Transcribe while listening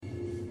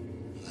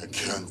I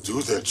can't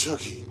do that,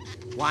 Chucky.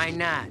 Why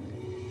not?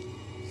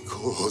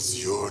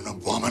 Because you're an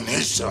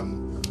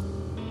abomination.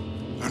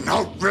 An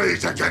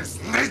outrage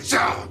against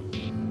nature.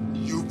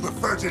 You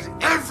perverted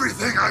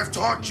everything I've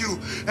taught you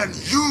and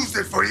used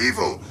it for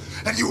evil.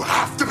 And you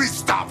have to be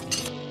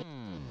stopped.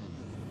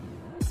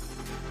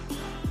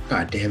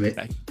 God damn it.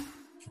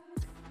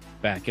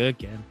 Back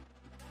again.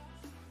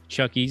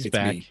 Chucky's It's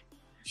back. me.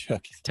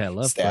 Chucky. Tell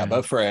a Stab friend.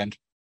 a friend.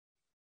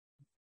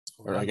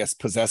 Or I guess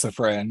possess a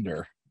friend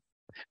or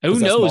Who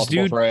possess knows,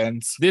 multiple dude?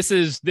 friends. This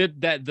is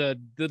the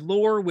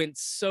lore went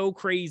so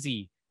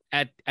crazy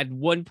at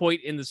one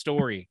point in the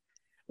story.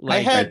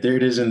 Like All right, there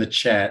it is in the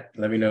chat.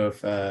 Let me know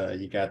if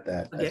you got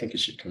that. Okay. I think it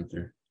should come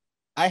through.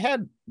 I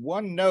had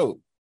one note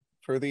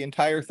for the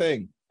entire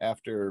thing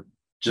after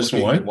Just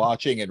looking one? and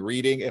watching and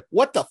reading.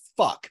 What the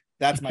fuck?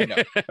 That's my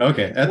note.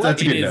 Okay, that's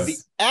What a good is note. The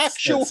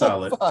actual That's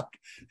solid. fuck.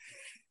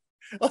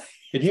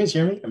 Can you guys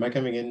hear me? Am I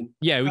coming in?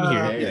 yeah, we can hear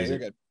Yeah, it. Yeah, you're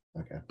good.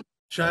 Okay.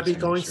 Should I I be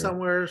just wanna going make sure.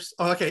 somewhere?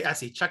 Oh, okay, I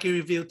see. Chucky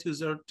Reveal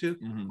 202.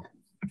 Mhm.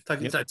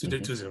 Chucky, Yep. sorry,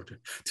 202.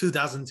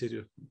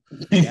 2002.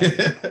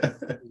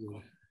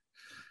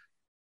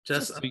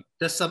 Just Sweet.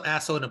 just some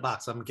asshole in a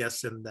box. I'm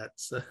guessing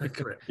that's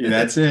correct. Yeah,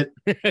 that's it.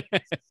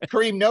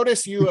 Kareem,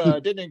 notice you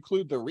didn't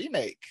include the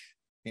remake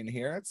in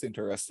here. It's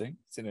interesting.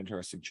 It's an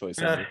interesting choice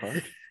on your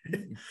part.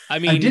 I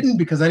mean, I didn't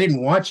because I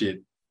didn't watch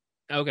it.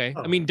 Okay.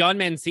 Oh. I mean, Don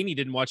Mancini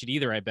didn't watch it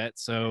either, I bet.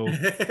 So,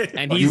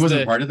 and Oh, he he's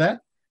wasn't the part of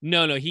that?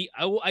 no.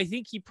 I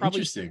think he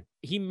probably Interesting.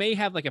 he may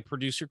have like a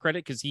producer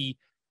credit because he,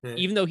 Yeah.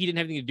 even though he didn't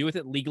have anything to do with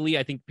it legally,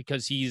 I think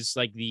because he's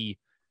like the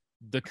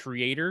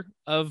creator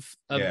of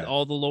Yeah.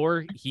 all the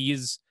lore,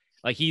 he's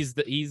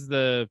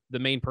the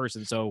main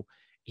person. So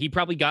he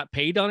probably got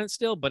paid on it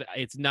still, but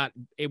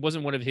it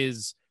wasn't one of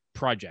his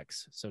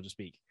projects, so to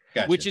speak.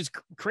 Gotcha. Which is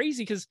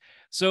crazy because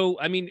so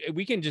I mean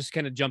we can just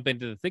kind of jump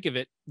into the thick of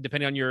it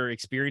depending on your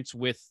experience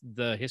with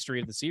the history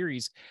of the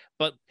series,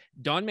 but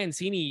Don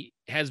Mancini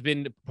has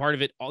been part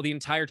of it all the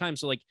entire time.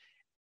 So like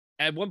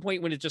at one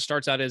point when it just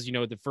starts out as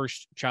the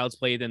first Child's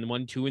Play, then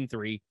 1, 2, and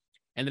 3,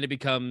 and then it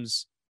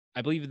becomes,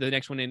 I believe the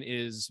next one in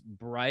is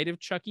Bride of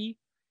Chucky,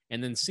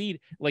 and then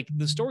Seed. Like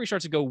the story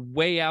starts to go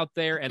way out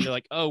there, and they're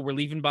like, oh, we're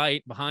leaving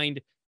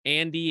behind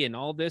Andy and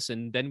all this,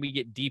 and then we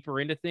get deeper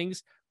into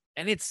things.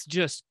 And it's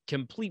just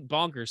complete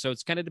bonkers. So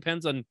it's kind of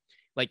depends on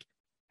like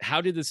how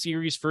did the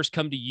series first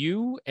come to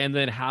you, and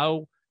then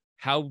how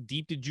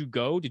deep did you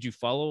go? Did you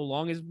follow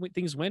along as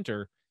things went,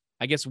 or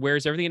I guess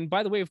where's everything? And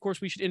by the way, of course,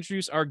 we should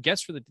introduce our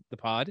guest for the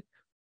pod,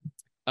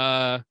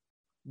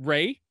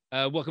 Ray.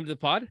 Welcome to the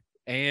pod,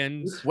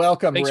 and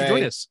Welcome, thanks Ray. for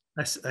joining us.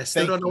 I still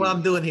Thank don't know what you.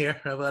 I'm doing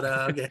here, but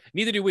okay.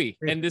 Neither do we,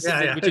 and this Yeah,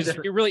 is yeah. which is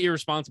really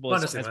irresponsible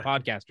as Honestly, man.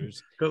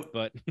 podcasters. Cool.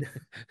 But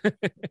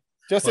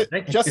Just, Well,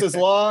 thank you. just as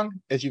long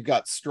as you've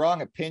got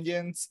strong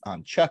opinions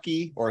on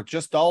Chucky or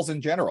just dolls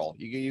in general,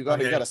 you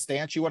got Okay. a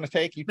stance you want to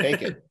take, you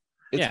take it.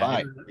 It's Yeah.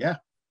 fine.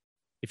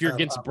 if you're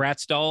against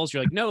Bratz dolls,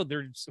 you're like, no,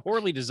 they're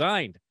horribly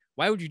designed.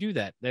 Why would you do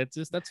that? That's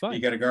fine. You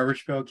got a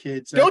Garbage Pail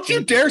Kids. Don't you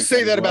kid? dare Think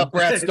say that as well? about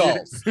Bratz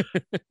dolls.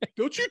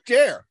 Don't you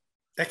dare.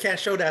 I can't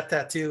show that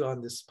tattoo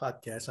on this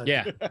podcast.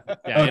 Yeah,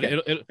 yeah, Okay.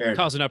 it'll Fair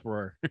cause an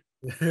uproar.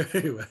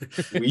 Anyway.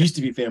 We used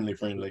to be family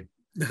friendly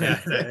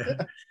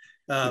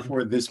Um,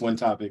 before this one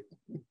topic.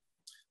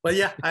 but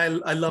yeah, I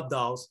love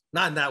dolls.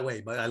 Not in that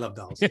way, but I love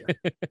dolls. Yeah.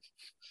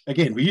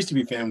 Again, we used to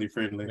be family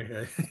friendly.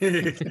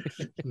 Okay.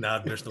 Now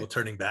there's no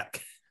turning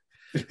back.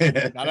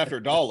 Not after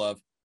doll love.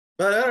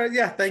 But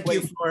yeah, thank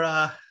you Wait.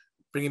 for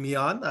bringing me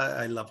on.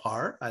 I love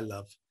horror. I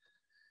love.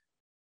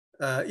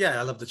 I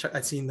love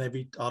I've seen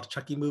all the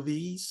Chucky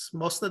movies,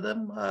 most of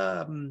them,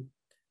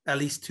 at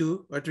least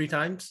 2 or 3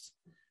 times,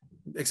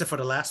 except for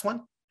the last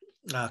one,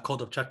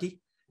 Cult of Chucky.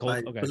 Cult, I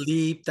okay.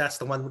 believe that's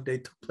the one they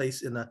took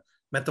place in a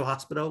mental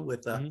hospital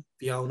with Mhm.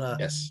 Fiona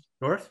Yes.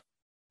 North.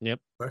 Yep.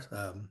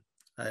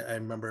 I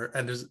remember,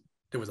 and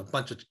there was a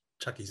bunch of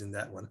Chuckies in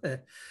that one,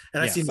 and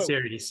Yeah. I've seen the So-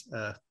 series.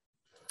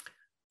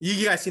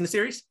 You guys seen the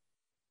series?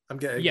 I'm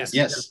getting Yes.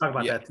 Yes. talk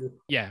about Yeah. that too.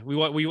 Yeah,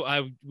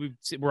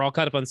 we're all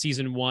caught up on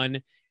season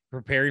 1,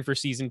 preparing for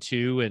season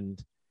 2,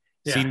 and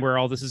Yeah. seeing where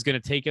all this is going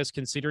to take us.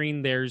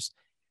 Considering there's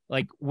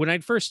like when I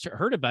first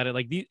heard about it,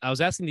 like I was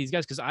asking these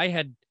guys because I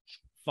had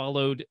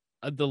followed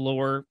the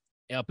lore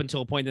up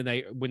until a point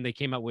that when they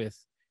came out with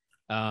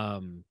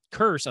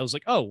Curse, I was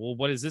like, oh well,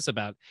 what is this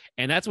about?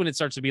 And that's when it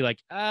starts to be like,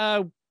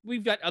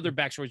 we've got other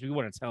backstories we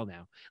want to tell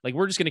now. Like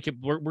we're just gonna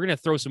we're gonna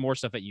throw some more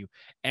stuff at you,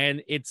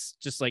 and it's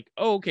just like,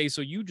 oh okay,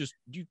 so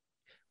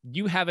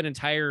you have an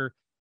entire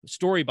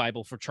story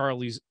Bible for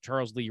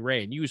Charles Lee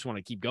Ray, and you just want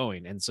to keep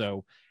going. And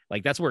so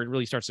like that's where it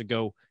really starts to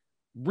go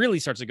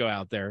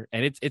out there,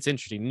 and it's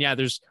interesting. And yeah,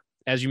 there's,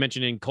 as you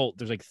mentioned in Cult,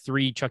 there's like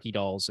 3 Chucky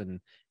dolls, and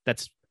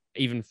that's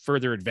even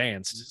further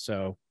advanced.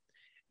 So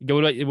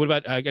what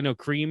about I know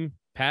Kareem,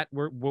 Pat,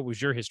 what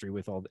was your history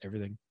with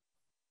everything?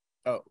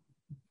 Oh,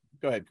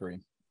 go ahead,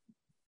 Kareem.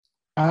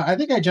 I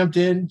think I jumped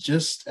in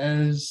just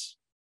as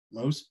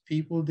most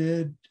people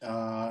did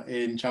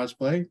in Child's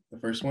Play, the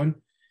first one.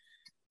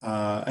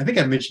 I think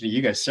I've mentioned to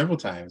you guys several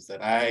times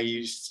that I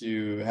used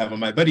to have a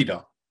My Buddy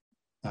doll.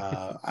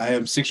 I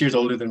am 6 years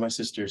older than my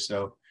sister,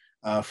 so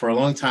for a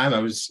long time I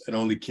was an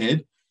only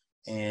kid,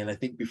 and I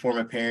think before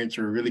my parents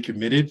were really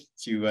committed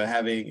to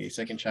having a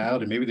second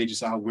child, and maybe they just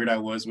saw how weird I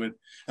was with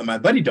my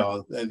buddy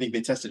doll. I think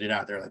they tested it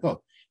out. They're like,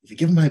 "Oh, if you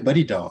give him my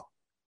buddy doll,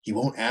 he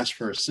won't ask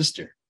for a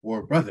sister or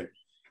a brother,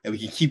 and we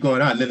can keep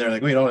going on." And then they're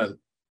like, "Wait, hold on.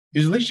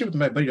 His relationship with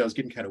my buddy doll is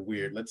getting kind of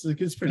weird. Let's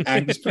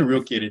put a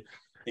real kid in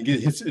and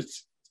get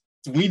it's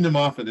wean them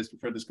off of this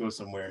before this goes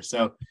somewhere."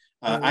 So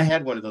I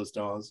had one of those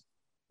dolls.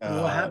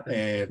 What happened?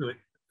 And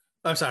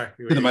I'm sorry.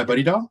 my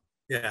buddy doll?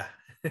 Yeah.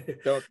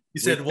 Don't-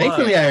 You said what?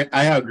 Thankfully,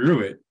 I outgrew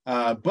it.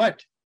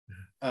 But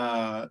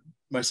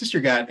my sister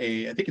got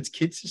I think it's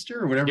Kid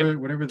Sister or whatever,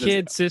 whatever.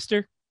 Kid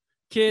sister.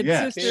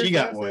 Yeah, Sister. she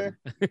got one.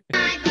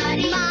 My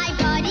buddy,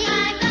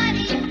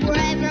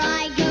 wherever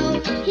I go,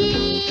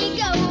 he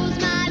goes.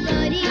 My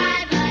buddy,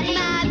 my buddy,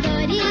 my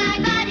buddy, my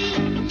buddy,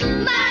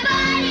 my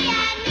buddy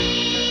and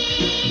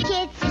me.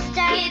 Kid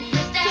sister, kid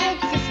sister,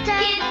 kid sister,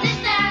 kid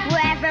sister.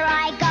 Wherever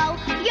I go,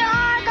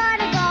 you're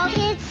gonna go.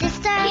 Kid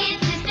sister, kid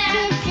sister,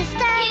 kid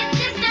sister, kid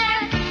sister,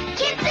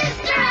 kid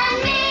sister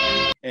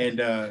and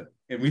me.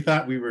 And we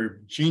thought we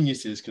were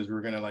geniuses because we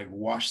were gonna like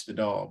wash the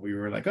doll. We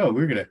were like, oh,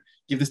 we're gonna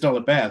give this doll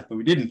a bath, but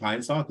we didn't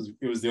Pine Sol because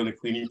it was the only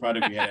cleaning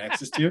product we had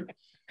access to.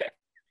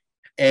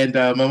 And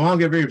my mom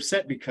got very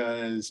upset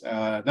because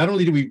not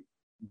only did we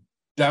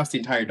douse the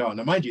entire doll.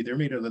 Now, mind you, they're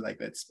made of like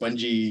that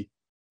spongy.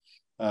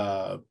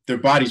 Their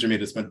bodies were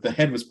made of sponge. The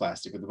head was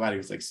plastic, but the body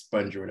was like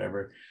sponge or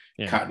whatever,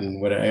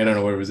 cotton. Whatever, I don't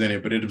know what was in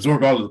it, but it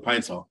absorbed all of the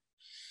Pine Sol,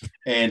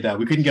 and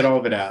we couldn't get all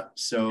of it out,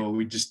 so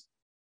we just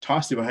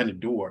tossed it behind the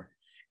door.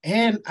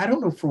 And I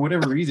don't know, for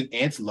whatever reason,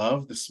 ants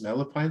love the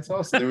smell of Pine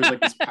Sol. So there was like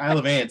this pile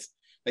of ants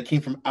that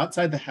came from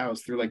outside the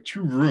house through like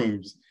 2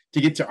 rooms to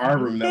get to our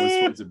room that was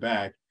towards the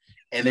back.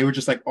 And they were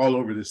just like all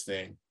over this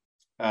thing.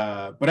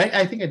 But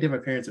I think I did my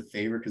parents a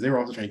favor because they were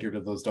also trying to get rid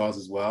of those dolls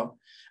as well.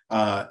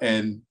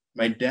 And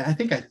my dad, I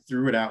think I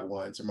threw it out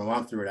once, or my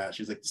mom threw it out.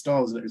 She was like, this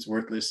doll is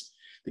worthless.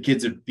 The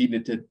kids have beaten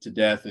it to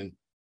death and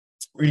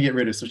we're gonna get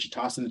rid of it. So she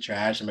tossed it in the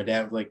trash. And my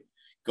dad was like,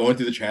 going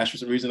through the trash for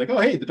some reason, like, oh,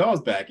 hey, the doll's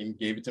back, and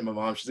gave it to my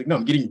mom. She's like, no,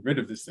 I'm getting rid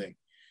of this thing.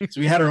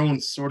 So we had our own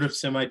sort of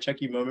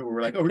semi-Chucky moment where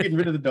we're like, oh, we're getting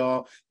rid of the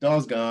doll.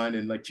 Doll's gone.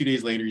 And like 2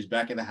 days later, he's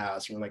back in the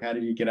house. And we're like, how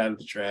did he get out of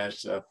the trash?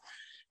 So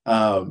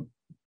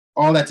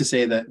all that to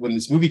say that when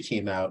this movie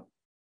came out,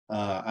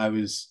 I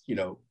was,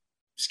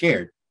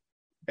 scared,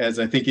 as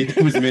I think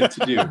it was meant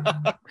to do.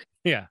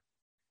 Yeah.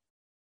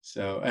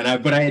 So, and I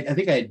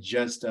think I had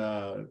just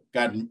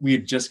we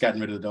had just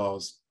gotten rid of the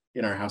dolls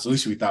in our house. At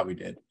least we thought we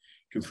did.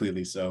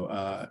 Completely.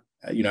 So,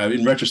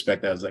 in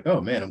retrospect, I was like, oh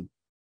man, I'm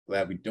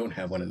glad we don't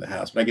have one in the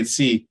house. But I could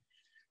see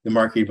the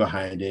marketing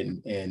behind it.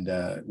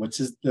 And what's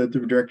the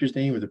director's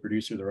name, or the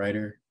producer, the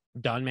writer?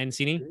 Don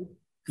Mancini.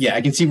 Yeah,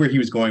 I can see where he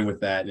was going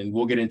with that. And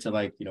we'll get into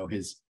like,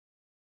 his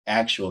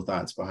actual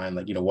thoughts behind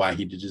like, why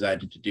he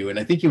decided to do it. And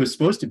I think it was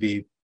supposed to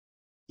be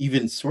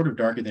even sort of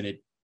darker than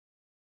it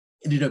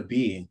ended up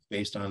being,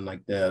 based on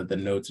like the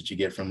notes that you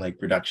get from like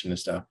production and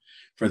stuff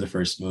for the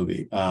first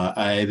movie.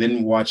 I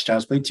then watched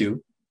Child's Play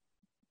 2.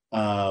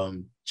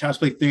 Child's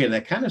Play 3, and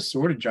that kind of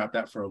sort of dropped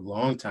out for a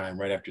long time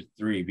right after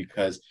 3,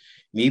 because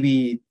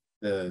maybe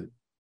the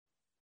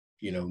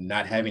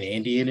not having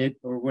Andy in it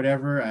or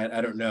whatever, I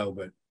don't know,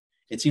 but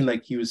it seemed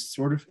like he was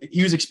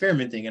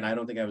experimenting, and I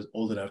don't think I was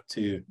old enough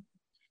to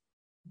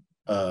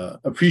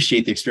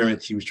appreciate the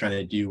experiments he was trying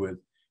to do with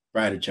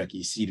Bride of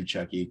Chucky, Seed of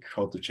Chucky,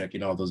 Cult of Chucky,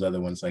 and all those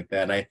other ones like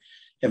that. And I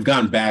have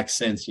gone back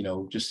since,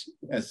 just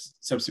as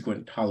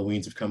subsequent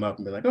Halloweens have come up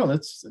and been like, oh,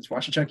 let's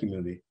watch a Chucky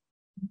movie,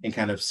 and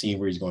kind of seeing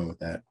where he's going with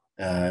that.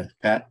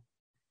 Pat?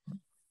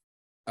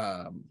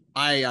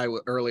 I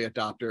early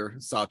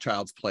adopter, saw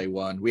Child's Play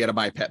 1. We had a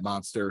My Pet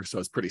Monster, so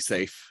it's pretty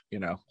safe.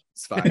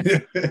 It's fine.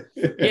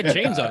 He had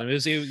chains on him.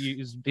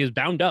 He was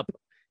bound up.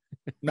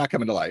 Not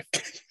coming to life.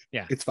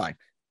 Yeah, it's fine.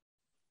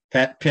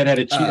 Pat had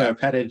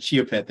a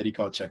Chia Pet that he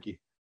called Chucky.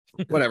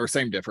 Whatever,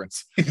 same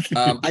difference.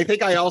 I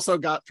think I also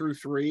got through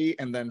 3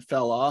 and then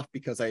fell off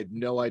because I had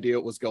no idea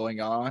what was going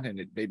on, and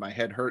it made my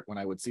head hurt when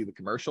I would see the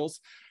commercials.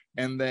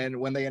 And then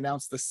when they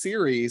announced the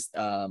series,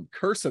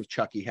 Curse of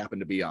Chucky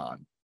happened to be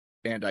on,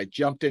 and I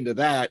jumped into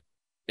that.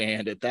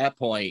 And at that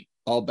point,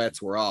 all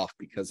bets were off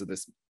because of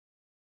this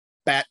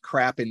bat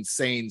crap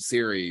insane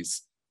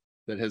series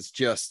that has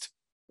just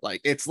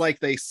it's like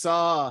they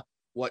saw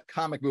what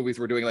comic movies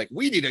were doing. Like,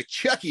 we need a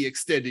Chucky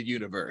extended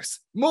universe,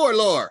 more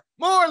lore,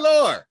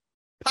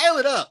 pile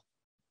it up.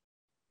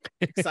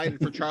 Excited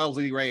for Charles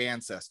Lee Ray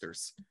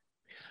ancestors.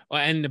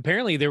 Well, and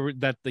apparently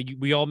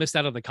we all missed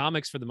out on the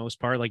comics for the most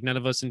part. Like, none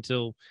of us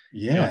until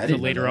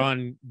later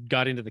on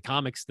got into the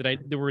comics that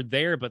were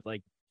there, but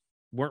like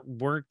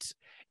weren't.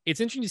 It's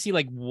interesting to see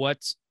like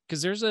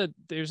because there's an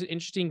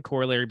interesting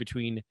corollary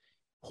between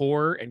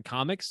horror and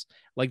comics.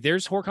 Like,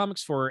 there's horror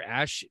comics for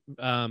Ash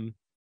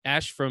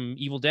from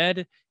Evil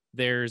Dead.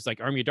 There's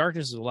like Army of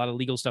Darkness. There's a lot of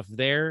legal stuff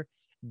there.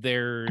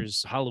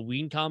 There's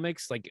Halloween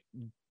comics. Like,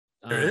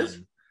 there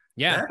is.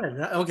 Yeah.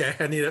 Okay.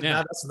 I need it. Yeah.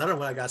 Now that's another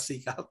one I got to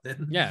seek out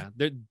then. Yeah,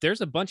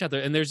 there's a bunch out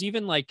there, and there's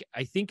even like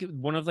I think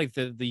one of like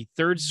the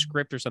third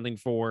script or something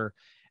for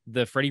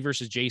the Freddy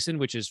versus Jason,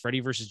 which is Freddy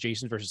versus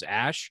Jason versus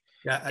Ash,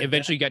 Yeah.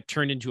 eventually got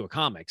turned into a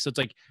comic. So it's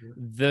like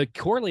the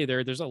correlate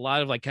there's a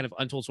lot of like kind of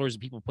untold stories that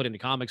people put into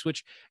comics,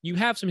 which you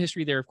have some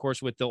history there, of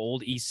course, with the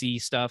old EC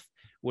stuff,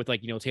 with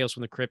like Tales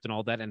from the Crypt and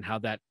all that, and how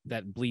that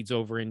bleeds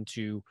over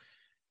into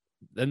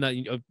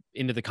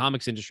into the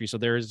comics industry. So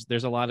there's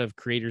a lot of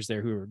creators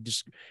there who are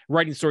just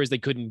writing stories they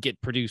couldn't get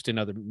produced in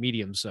other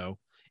mediums. So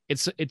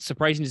it's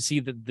surprising to see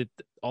that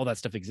all that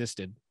stuff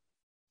existed.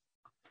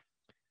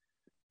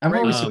 I'm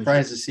always Um,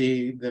 surprised to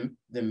see them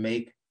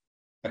make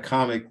a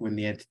comic when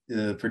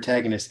the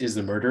protagonist is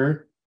the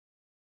murderer,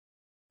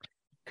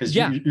 because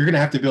Yeah. you're going to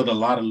have to build a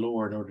lot of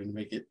lore in order to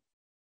make it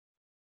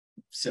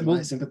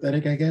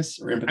semi-sympathetic, I guess,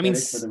 or empathetic I mean,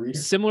 for the reader.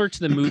 similar to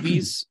the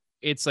movies,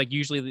 it's like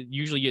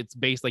usually it's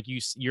based like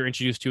you're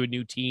introduced to a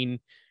new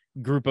teen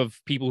group of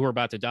people who are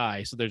about to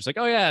die. So they're just like,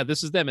 oh yeah,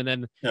 this is them, and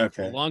then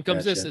Okay, along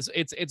comes gotcha. this.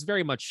 It's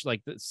very much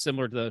like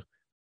similar to the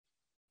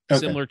Okay.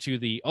 similar to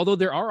the. Although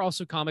there are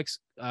also comics.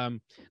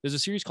 There's a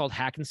series called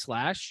Hack and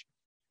Slash,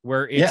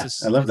 where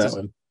it's I love that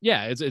one.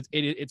 Yeah,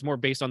 it's more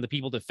based on the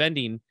people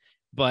defending,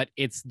 but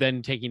it's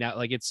then taking out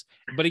like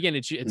but again,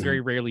 it's very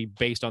rarely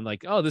based on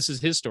like, oh, this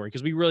is his story,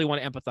 because we really want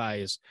to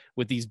empathize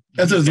with these.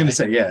 That's what I was going to guys.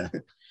 say. Yeah.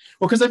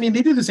 Well, because I mean,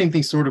 they do the same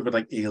thing sort of with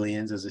like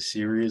Aliens as a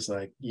series.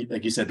 Like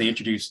you said, they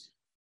introduce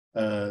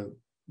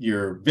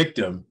your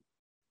victim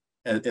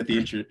at the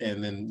intro,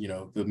 and then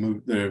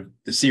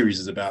the series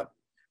is about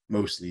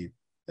mostly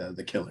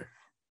the killer.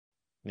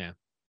 And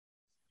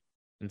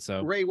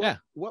so Ray, yeah.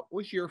 what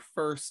was your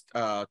first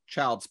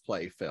Child's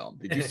Play film?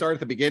 Did you start at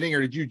the beginning,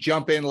 or did you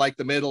jump in like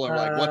the middle and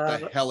like, what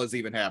the hell is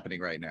even happening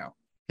right now?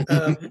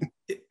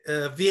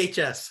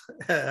 VHS.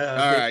 All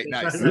right,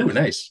 nice. Ooh,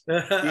 nice.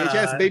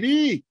 VHS,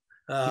 baby.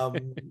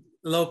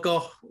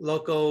 Local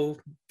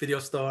video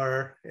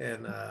store,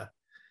 and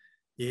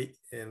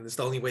it's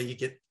the only way you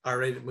get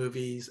R-rated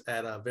movies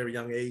at a very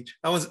young age.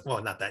 I was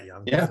not that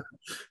young. Yeah.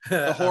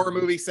 The horror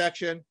movie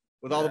section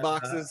with all the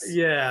boxes.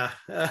 Yeah.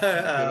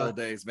 Good old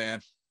days, man.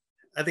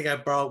 I think I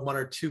borrowed 1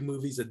 or 2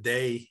 movies a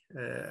day.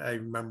 I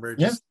remember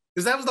Yeah. just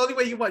because that was the only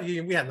way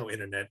we had no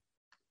internet.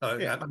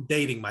 Yeah. I'm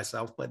dating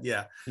myself, but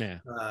yeah. Yeah.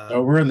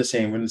 Oh, we're in the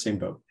same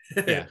boat.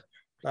 Yeah.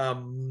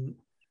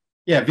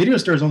 Yeah, video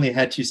stores only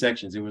had 2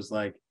 sections. It was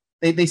like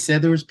they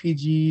said there was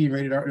PG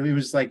rated R. It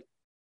was like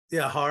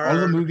yeah, horror, all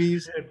the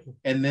movies,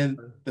 and then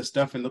the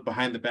stuff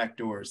behind the back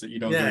doors that you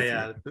don't. Yeah, go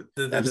yeah.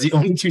 That was the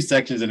only 2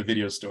 sections in a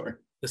video store.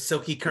 The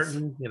silky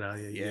curtain, Yeah,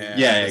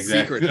 Yeah, the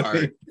exactly. Secret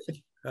part.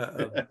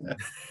 That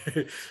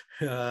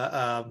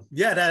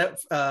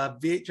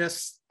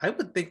VHS. I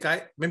would think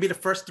maybe the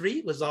first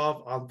 3 was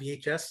all on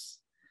VHS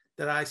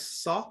that I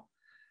saw,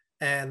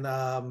 and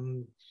I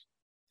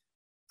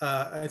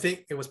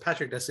think it was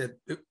Patrick that said,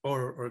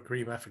 or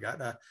Kareem, I forgot,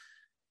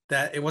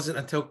 that it wasn't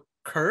until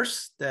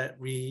Curse that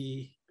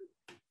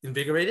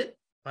reinvigorated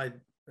my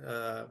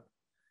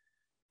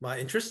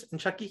interest in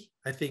Chucky.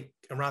 I think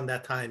around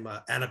that time,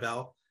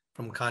 Annabelle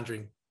from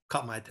Conjuring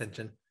caught my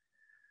attention.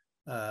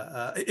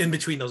 In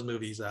between those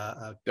movies,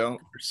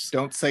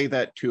 Don't say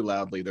that too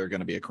loudly. They're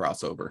going to be a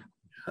crossover.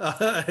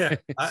 I'm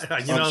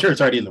sure it's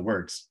already in the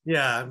works.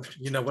 Yeah,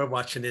 we're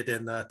watching it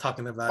and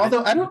talking about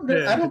Although it. I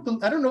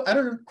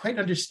don't quite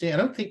understand. I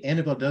don't think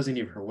Annabelle does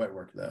any of her wet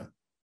work though.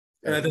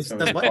 If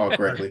I recall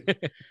correctly.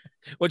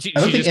 What I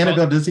don't think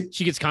Annabelle does it.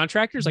 She gets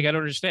contractors. Like I don't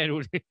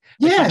understand.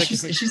 Yeah,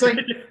 she's like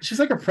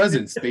a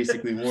presence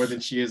basically more than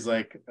she is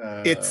like.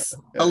 It's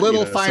a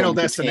little Final someone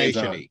who gets hands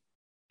on. Destination-y.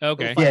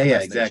 Okay. Yeah,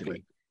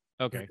 exactly.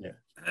 Okay. Yeah.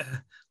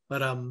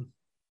 But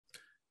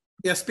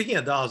yeah. Speaking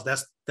of dolls,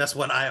 that's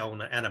what I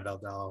own, an Annabelle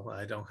doll.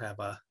 I don't have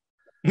a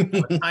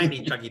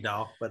tiny Chucky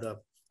doll, but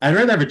I'd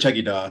rather have a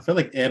Chucky doll. I feel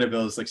like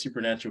Annabelle's like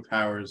supernatural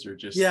powers or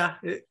just yeah.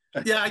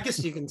 I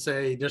guess you can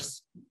say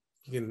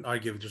you can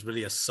argue there's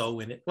really a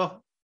soul in it.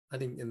 Well, I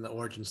think in the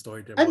origin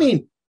story, I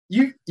mean,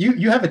 you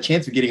have a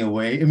chance of getting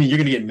away. I mean, you're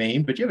gonna get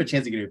maimed, but you have a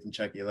chance of getting away from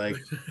Chucky. Like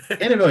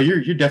Annabelle,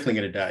 you're definitely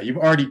gonna die. You've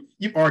already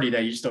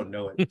died. You just don't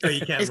know it. you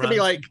can't It's going to be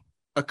like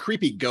a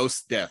creepy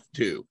ghost death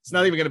too. It's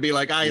not even going to be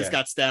like, I just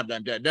got stabbed,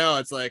 I'm dead. No,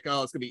 it's like,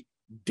 oh, it's going to be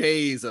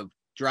days of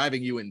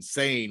driving you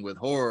insane with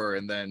horror,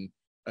 and then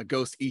a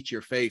ghost eats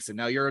your face, and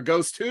now you're a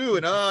ghost too.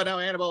 And now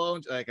Annabelle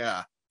owns it's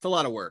a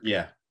lot of work.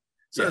 Yeah.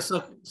 So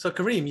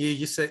Kareem,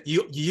 you said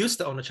you used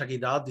to own a Chucky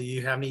doll. Do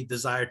you have any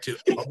desire to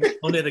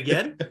own it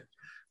again?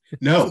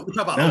 No, We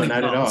talk about no, owning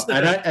not dolls.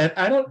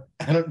 at all.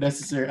 I don't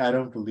necessarily. I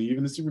don't believe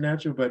in the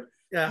supernatural, but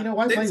Yeah,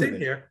 why play with same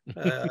it? here.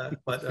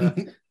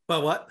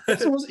 But what?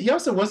 He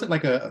also wasn't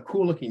like a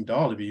cool looking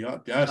doll, to be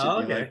honest with you.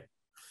 Okay. Like,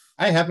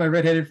 I have my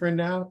redheaded friend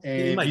now, He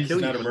and might he's kill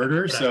not you a for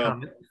murderer, that so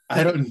comment.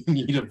 I don't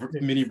need a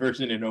mini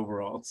version in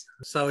overalls.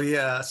 So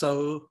yeah.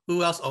 So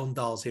who else owned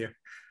dolls here?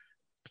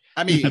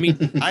 I mean,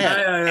 I had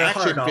Yeah,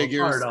 action hard dolls,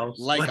 figures hard dolls.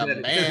 like a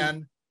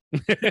man.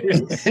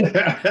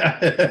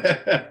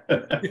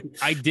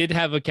 I did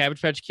have a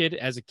Cabbage Patch Kid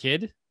as a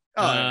kid.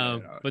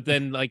 Oh, But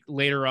then like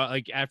later on,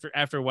 like after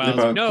a while, I was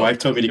My like, no, wife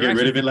told me to you're get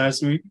rid of actually- it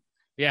last week.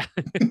 Yeah.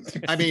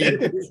 I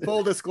mean,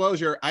 full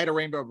disclosure, I had a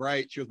Rainbow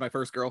Bright. She was my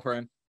first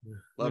girlfriend.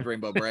 Loved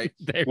Rainbow Bright.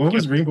 There we What go.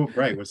 was Rainbow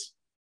Bright? Was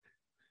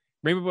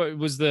Rainbow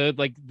was the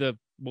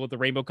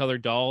rainbow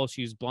colored doll.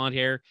 She was blonde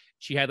hair.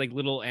 She had like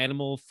little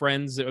animal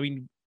friends. I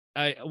mean,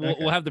 we'll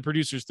Okay. have the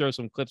producers throw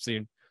some clips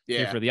in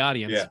here Yeah. for the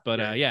audience. Yeah.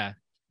 But Yeah.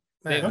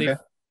 they,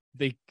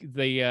 Okay.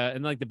 they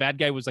and like the bad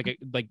guy was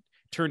like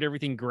turned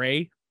everything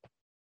gray.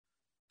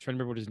 Trying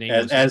to remember what his name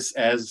was.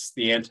 as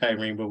the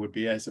anti-rainbow would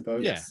be, I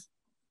suppose. Yeah.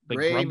 Like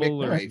Ray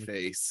Grumble or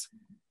McGrayface.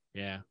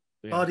 yeah.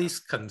 All these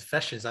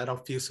confessions, I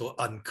don't feel so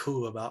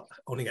uncool about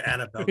owning an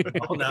Annabelle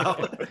doll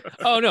now.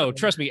 Oh no,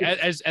 trust me.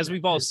 As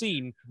we've all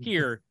seen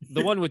here,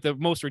 the one with the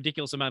most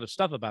ridiculous amount of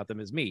stuff about them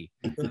is me.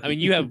 I mean,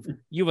 you have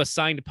a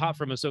signed pop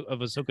from of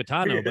Ahsoka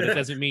Tano, but it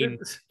doesn't mean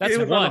that's It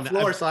was one. on the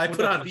floor, I've so I put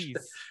put up on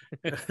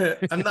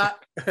these. I'm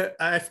not.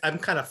 I'm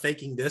kind of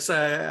faking this.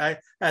 I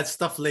had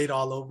stuff laid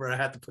all over. I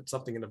had to put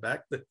something in the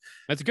back.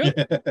 That's good.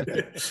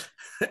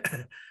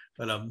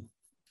 But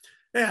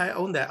yeah, I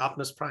own that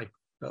Optimus Prime,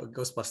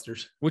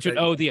 Ghostbusters. Which would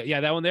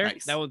that one there.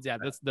 Nice. That one's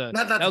that's the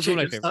Not that was one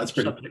of my favorites. That's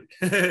pretty-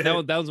 pretty. That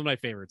was one of my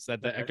favorites.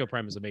 That the Ecto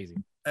Prime is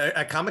amazing.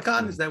 At Comic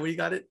Con, is that where you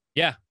got it?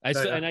 Yeah, I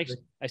still yeah.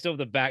 I still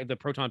have the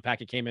proton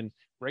pack. It came in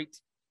right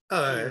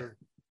because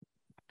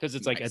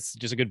it's like Nice. it's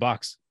just a good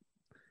box.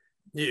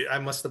 I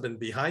must have been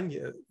behind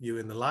you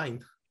in the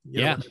line.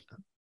 Yeah.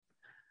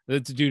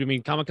 Dude, I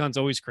mean, Comic Con's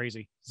always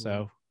crazy.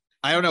 So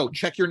I don't know.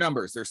 Check your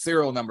numbers. There's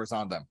serial numbers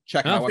on them.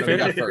 Check. Oh, I want to fair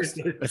know enough. that first.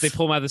 if they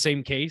pull them out of the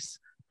same case,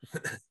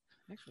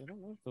 actually, I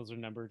don't know if those are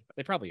numbered.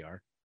 They probably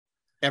are.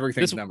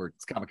 Everything's This- numbered.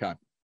 It's Comic Con.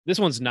 This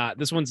one's not.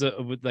 This one's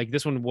like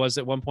this one was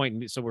at one point,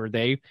 and so were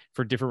they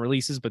for different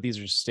releases, but these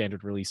are just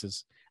standard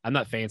releases. I'm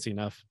not fancy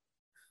enough.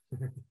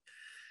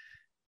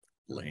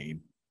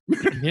 Lame.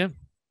 Yeah.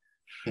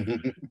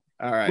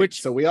 All right.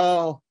 Which- So we've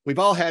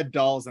all had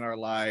dolls in our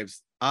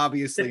lives.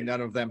 Obviously,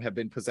 none of them have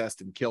been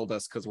possessed and killed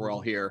us because we're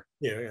all here.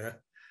 Yeah.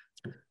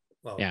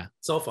 Well, Yeah.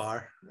 So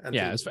far.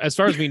 Yeah. As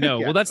far as we know.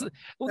 Yeah. Well, that's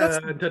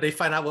Until they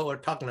find out what we're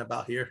talking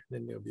about here,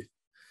 then they'll be.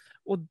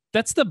 Well,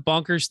 that's the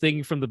bonkers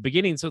thing from the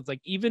beginning. So it's like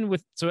even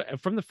with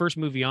from the first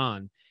movie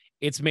on,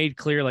 it's made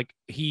clear like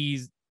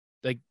he's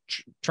like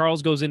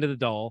Charles goes into the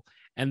doll,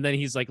 and then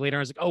he's like later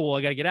on, he's like, oh well,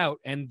 I gotta get out,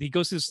 and he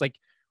goes through this like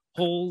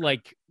whole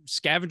like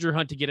scavenger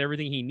hunt to get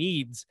everything he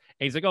needs,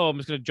 and he's like, oh, I'm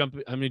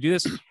gonna do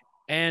this,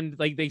 and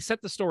like they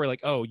set the story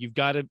like, oh, you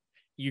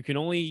can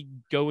only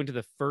go into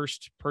the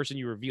first person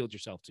you revealed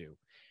yourself to.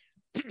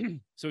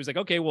 So he's like,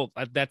 okay, well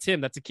that's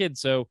him, that's a kid,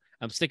 so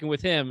I'm sticking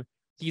with him.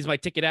 He's my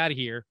ticket out of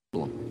here.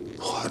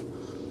 What?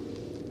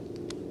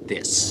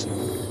 This.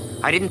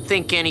 I didn't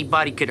think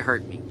anybody could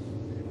hurt me.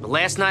 But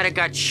last night I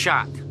got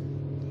shot.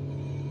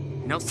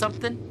 You know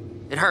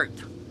something? It hurt.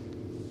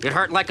 It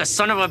hurt like a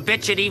son of a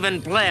bitch. It even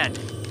bled.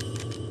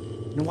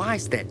 And why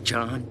is that,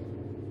 John?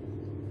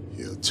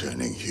 You're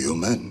turning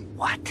human.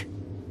 What?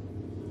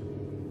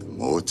 The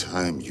more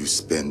time you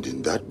spend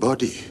in that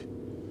body,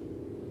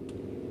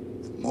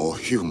 the more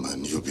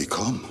human you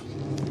become.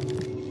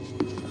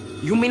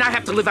 You mean I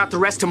have to live out the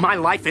rest of my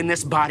life in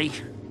this body?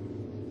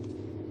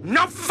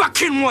 No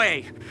fucking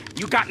way!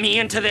 You got me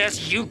into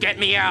this, you get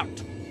me out.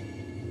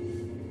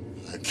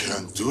 I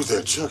can't do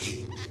that,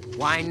 Chucky,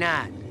 Why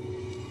not?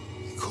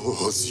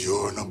 because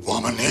you're an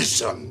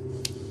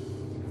abomination.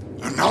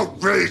 An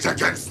outrage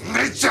against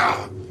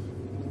nature.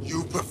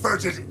 You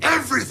perverted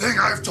everything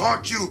I've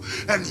taught you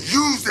and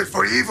used it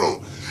for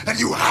evil, and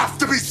you have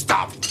to be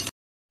stopped.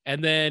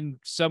 And then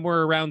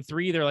somewhere around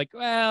 3, they're like,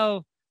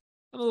 well,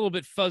 I'm a little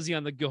bit fuzzy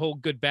on the whole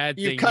good bad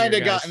thing. You've kind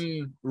here, of guys."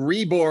 gotten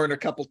reborn a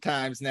couple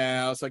times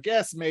now. So I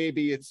guess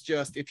maybe it's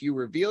just if you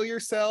reveal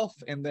yourself,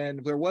 and then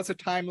there was a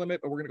time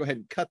limit, but we're going to go ahead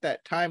and cut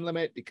that time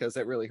limit because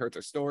that really hurts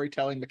our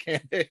storytelling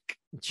mechanic.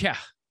 Yeah,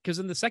 because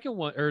in the second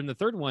one or in the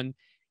third one,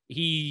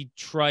 he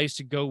tries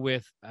to go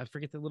with I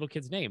forget the little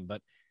kid's name,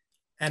 but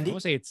I Andy?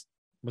 want to say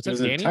what's It that,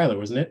 was Danny? Tyler,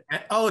 wasn't it?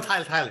 Oh,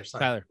 Tyler.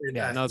 Sorry. Tyler.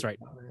 Yeah, no, that's right.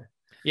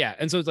 Yeah,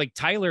 and so it's like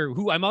Tyler,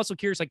 who I'm also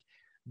curious, like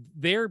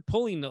they're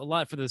pulling a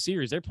lot for the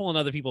series. They're pulling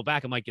other people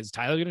back. I'm like, is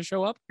Tyler going to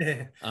show up?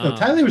 No,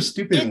 Tyler was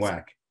stupid and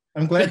whack.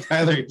 I'm glad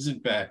Tyler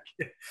isn't back.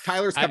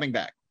 Tyler's coming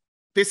back.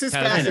 This is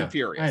Tyler- Fast I know, and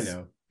Furious. I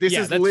know. This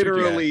Yeah, is that's true, too.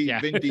 literally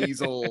Yeah. Vin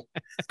Diesel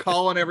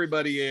calling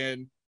everybody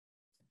in.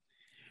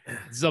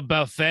 It's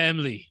about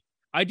family.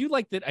 I do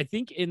like that. I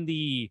think in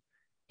the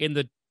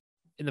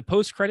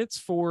post credits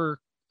for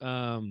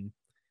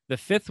the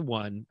fifth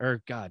one,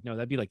 or God, no,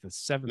 that'd be like the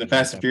seventh. In the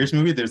Fast and Furious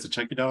movie, there's a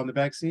Chucky doll in the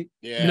back seat.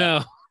 Yeah.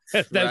 No,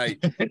 that's,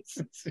 Right.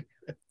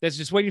 that's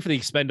just waiting for the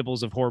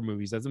Expendables of horror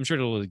movies. I'm sure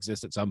it'll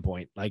exist at some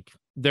point. Like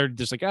they're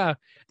just like the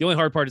only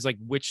hard part is like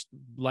which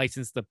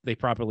license that they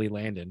properly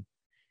land in.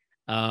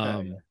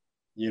 Yeah.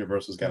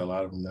 Universal's got a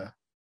lot of them now.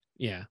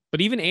 Yeah, but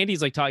even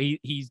Andy's like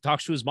he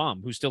talks to his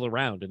mom who's still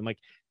around, and I'm like,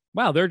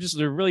 wow, they're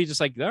really just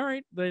like, all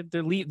right,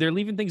 they're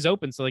leaving things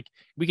open, so like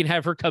we can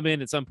have her come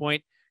in at some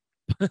point.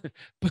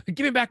 Give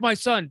me back my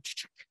son.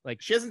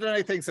 Like She hasn't done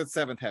anything since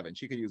Seventh Heaven.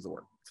 She could use the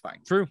word. It's fine.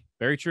 true,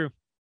 very true.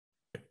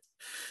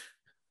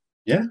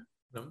 No?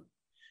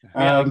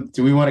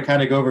 Do we want to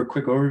kind of go over a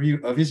quick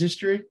overview of his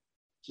history?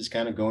 Just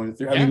kind of going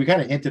through. I mean, we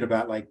kind of hinted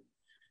about like,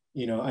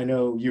 I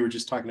know you were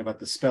just talking about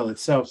the spell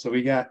itself. So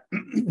we got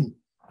the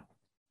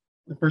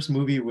first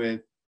movie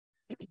with,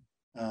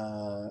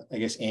 I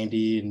guess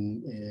Andy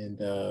and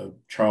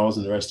Charles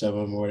and the rest of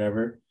them or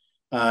whatever.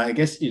 I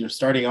guess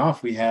starting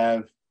off we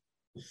have.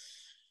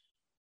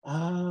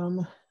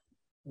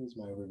 Where's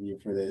my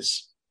overview for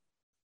this?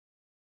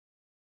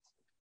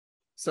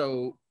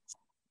 So,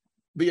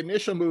 the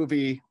initial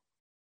movie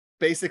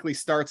basically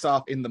starts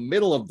off in the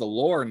middle of the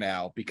lore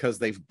now because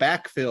they've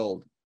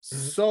backfilled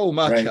so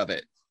much of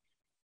it.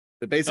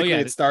 But basically,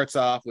 it starts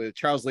off with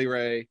Charles Lee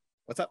Ray.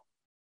 What's up?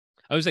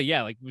 I was like,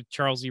 like with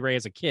Charles Lee Ray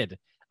as a kid.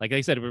 Like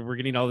they said, we're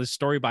getting all this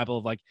story Bible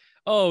of like,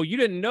 oh, you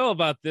didn't know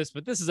about this,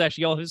 but this is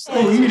actually all his story.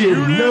 Oh, you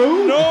didn't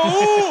know?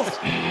 No!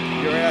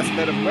 Your ass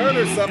better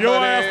murder somebody. Your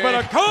ass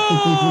better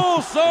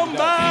call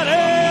somebody.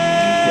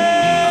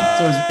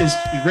 So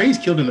is Ray's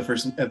killed in the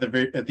first at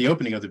the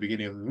opening of the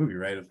beginning of the movie,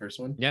 right? The first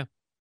one. Yeah.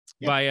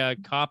 By a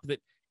cop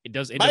that it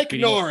does. Mike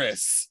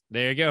Norris.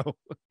 There you go.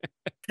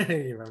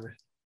 You remember?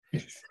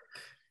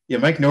 Yeah,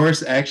 Mike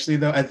Norris actually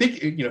though I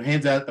think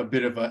hands out a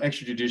bit of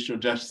extrajudicial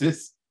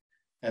justice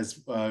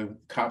as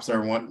cops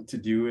are wanting to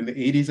do in the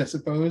 80s, I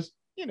suppose.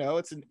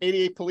 It's an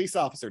 88 police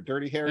officer.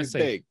 Dirty hair is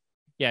big.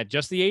 Yeah,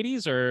 just the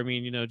 80s, or I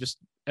mean, just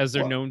as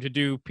they're known to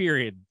do.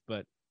 Period.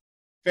 But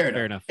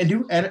fair enough.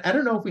 And I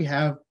don't know if we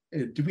have.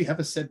 Do we have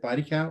a set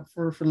body count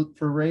for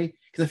Ray?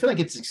 Because I feel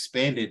like it's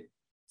expanded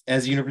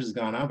as the universe has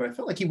gone on, but I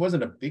felt like he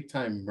wasn't a big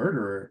time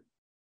murderer,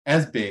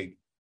 as big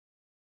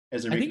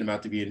as they're making him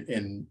out to be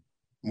in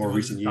more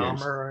recent years.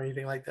 Dahmer or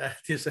anything like that.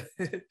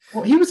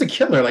 Well, he was a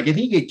killer. Like, and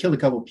he killed a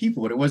couple of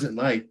people, but it wasn't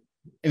like.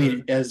 I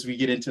mean, as we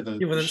get into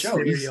the show,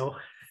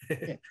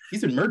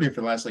 he's been murdering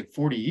for the last like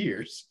 40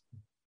 years.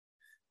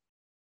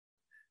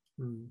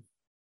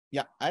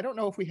 Yeah, I don't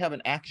know if we have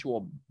an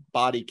actual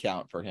body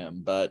count for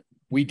him, but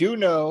we do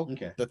know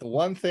that the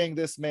one thing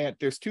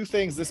there's two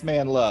things this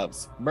man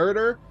loves: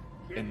 murder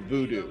and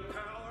voodoo.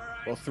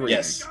 Well, three.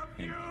 Yes.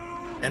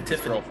 And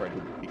his girlfriend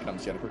who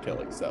becomes Jennifer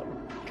Tilly, so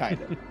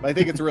kind of. But I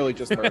think it's really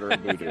just murder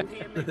and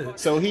voodoo.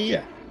 So he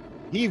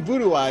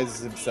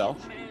voodooizes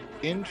himself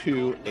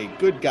into a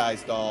good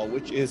guy's doll,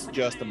 which is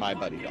just a My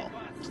Buddy doll.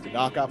 Just a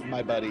knockoff of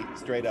My Buddy,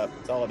 straight up.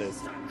 That's all it is.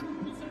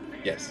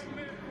 Yes.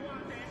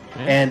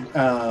 And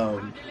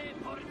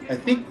I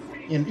think,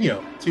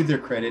 to their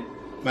credit,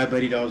 My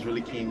Buddy dolls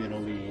really came in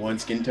only one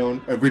skin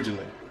tone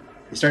originally.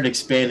 They started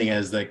expanding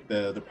as like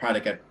the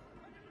product got,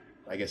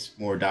 I guess,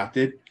 more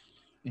adopted.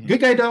 Mm-hmm.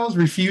 Good guy dolls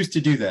refuse to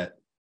do that.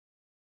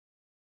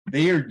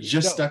 They are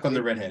just stuck on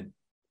the redhead.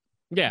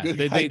 Yeah,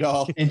 they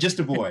doll and just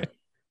a boy.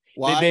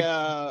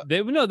 Why? They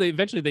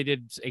eventually they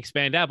did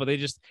expand out, but they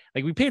just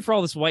like we paid for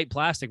all this white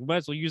plastic. We might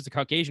as well use the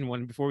Caucasian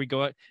one before we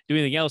go out do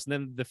anything else, and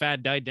then the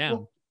fad died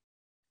down.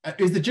 Well,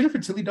 is the Jennifer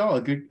Tilly doll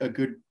a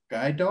good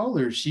guy doll,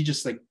 or is she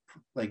just like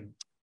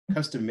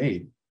custom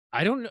made?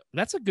 I don't know.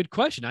 That's a good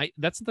question.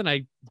 That's something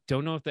I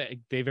don't know if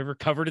they've ever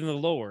covered in the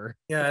lore.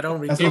 Yeah, I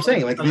don't. That's what I'm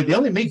saying. Like they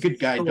only make good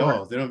guy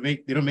dolls. They don't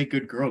make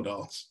good girl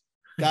dolls.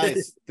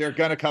 Guys, they're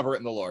gonna cover it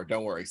in the lore.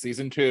 Don't worry.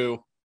 Season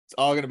 2, it's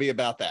all gonna be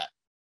about that.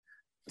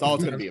 That's all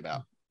it's gonna be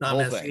about.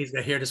 He's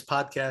gonna hear this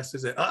podcast.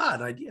 Is it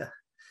an idea?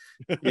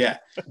 Yeah.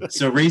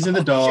 So raising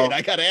the doll. Shit,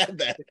 I gotta add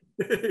that.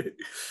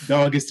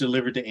 Doll gets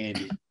delivered to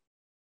Andy.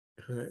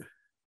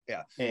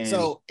 Yeah. And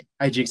so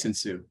hijinks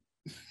ensue.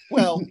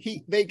 Well,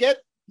 he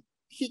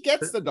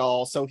gets the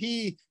doll, so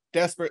he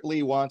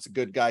desperately wants a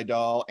good guy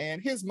doll,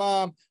 and his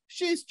mom,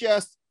 she's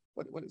just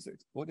what is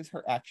it? What is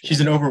her actual?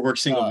 She's an overworked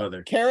single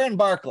mother. Karen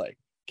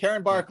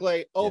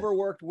Barclay,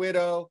 overworked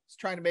widow, is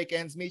trying to make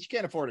ends meet. She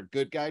can't afford a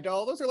good guy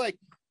doll. Those are like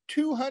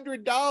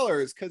 $200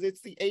 because it's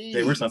the 80s.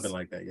 They were something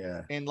like that,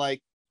 yeah. And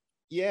like,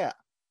 yeah,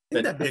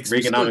 but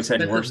Reaganomics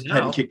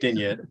hadn't kicked in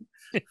yet.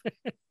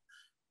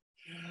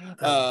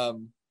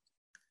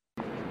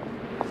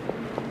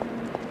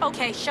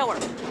 Okay, show her.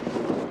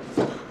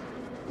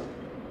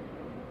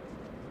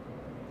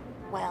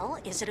 Well,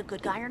 is it a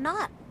good guy or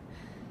not?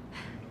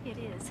 It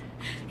is.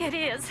 It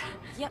is.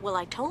 Yeah, well,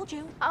 I told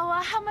you. Oh,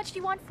 how much do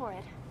you want for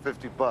it?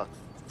 $50.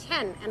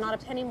 10 and not a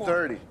penny more.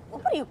 30.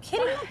 Well, what are you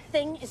kidding? That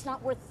thing is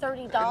not worth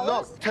 $30.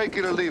 Look, take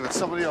it or leave it.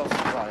 Somebody else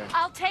will buy it.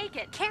 I'll take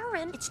it.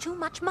 Karen, it's too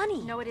much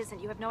money. No, it isn't.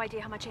 You have no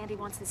idea how much Andy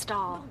wants this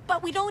doll.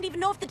 But we don't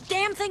even know if the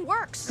damn thing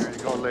works. There you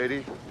go,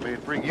 lady. May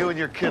it bring you and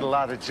your kid a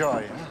lot of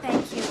joy. Huh?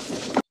 Thank you.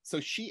 So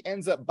she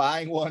ends up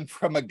buying one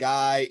from a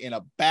guy in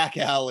a back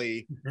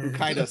alley who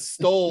kind of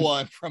stole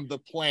one from the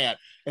plant,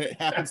 and it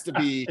happens to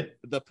be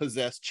the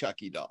possessed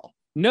Chucky doll.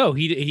 No,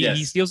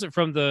 he steals it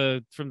from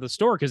the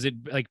store because it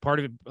like part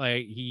of it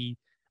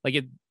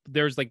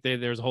there's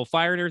a whole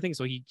fire and everything,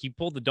 so he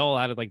pulled the doll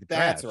out of like the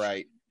That's trash.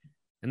 right.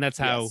 And that's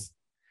how,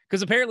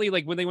 because apparently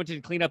like when they went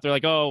to clean up, they're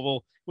like, oh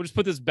well, we'll just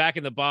put this back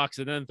in the box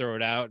and then throw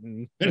it out.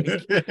 And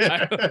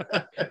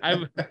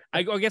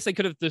I guess they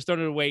could have just thrown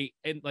it away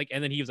and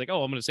then he was like,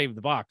 oh, I'm gonna save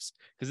the box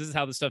because this is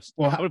how the stuff's.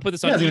 I'm gonna put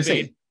this on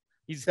eBay.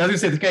 I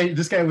was gonna say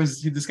this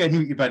guy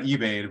knew about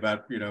eBay and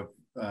about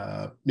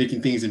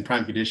making things in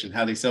prime condition,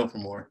 how they sell for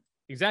more.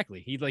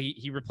 Exactly.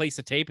 He replaced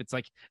the tape. It's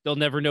like they'll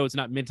never know it's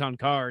not mint on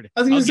card.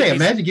 I was gonna say, give you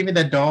imagine giving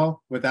that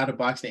doll without a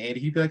box to Andy.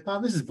 He'd be like,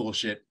 "Oh, this is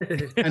bullshit.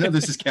 I know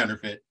this is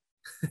counterfeit."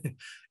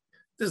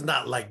 This is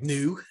not like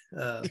new.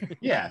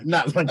 Yeah,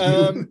 not like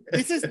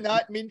This is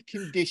not mint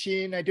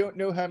condition. I don't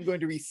know how I'm going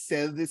to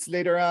resell this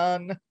later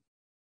on.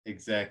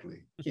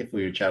 Exactly. Can't fool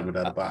your child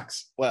without a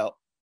box. Well,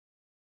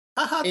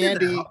 How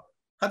Andy,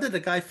 did the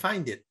guy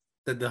find it?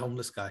 The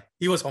homeless guy.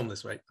 He was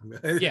homeless, right?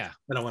 Yeah.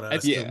 I don't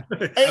want to yeah,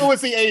 assume. it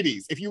was the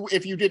 80s.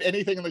 If you did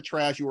anything in the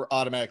trash, you were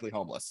automatically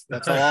homeless.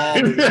 That's all.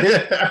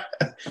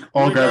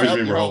 All garbage men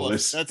You're were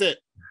homeless. That's it.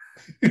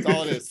 That's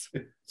all it is.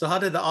 So how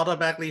did the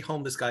automatically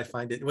homeless guy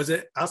find it? Was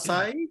it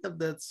outside of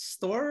the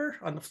store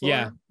on the floor?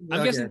 Yeah. I'm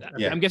Okay. guessing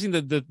I'm guessing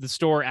the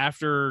store,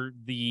 after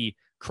the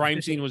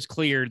crime scene was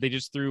cleared, they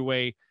just threw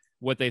away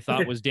what they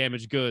thought was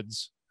damaged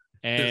goods.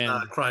 This is And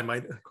not crime.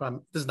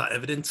 This is not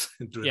evidence.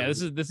 yeah,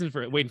 this is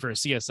for waiting for a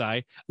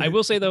CSI. I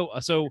will say though,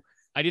 so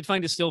I did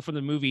find a still from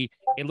the movie.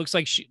 It looks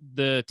like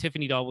the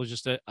Tiffany doll was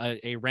just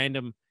a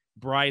random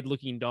bride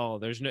looking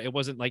doll. It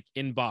wasn't like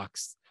in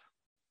box.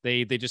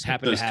 They just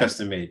happened It was to have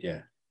custom made.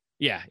 Yeah,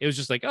 Yeah, it was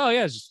just like, oh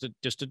yeah, it's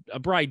just a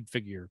bride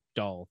figure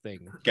doll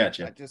thing.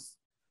 Gotcha. I just,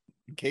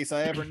 in case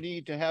I ever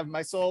need to have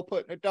my soul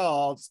put in a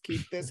doll, just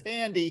keep this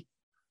handy.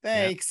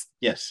 Thanks.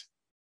 Yes.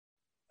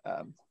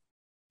 All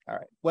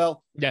right.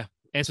 Well, yeah.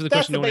 Answer the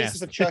that's question the no one basis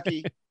asked. of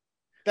Chucky.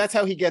 That's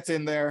how he gets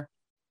in there.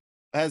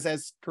 As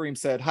Kareem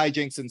said,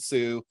 hijinks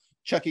ensue.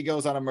 Chucky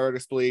goes on a murder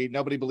spree.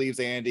 Nobody believes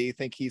Andy,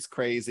 think he's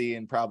crazy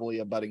and probably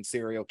a budding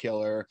serial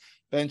killer.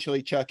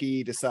 Eventually,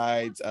 Chucky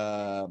decides.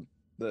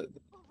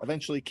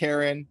 Eventually,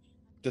 Karen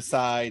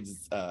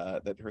decides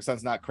that her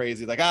son's not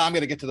crazy. Like, I'm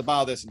gonna get to the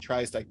bottom of this, and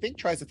tries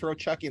to throw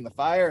Chucky in the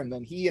fire, and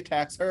then he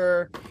attacks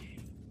her.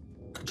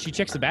 She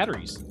checks the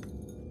batteries.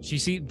 She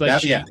sees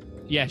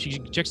yeah, she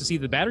checks to see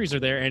the batteries are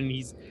there, and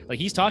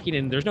he's talking,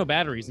 and there's no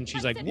batteries, and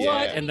she's like, "What?"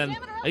 Yeah. And then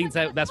I think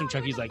that's when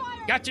Chucky's like,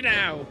 "Gotcha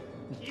now."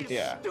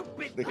 Yeah,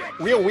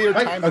 real weird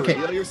time okay. to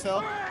reveal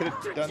yourself. Could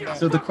have done that.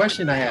 So the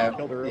question I have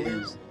Killed her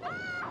earlier. is,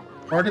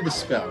 part of the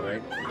spell,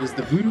 right? Is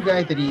the voodoo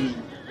guy that he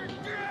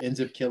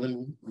ends up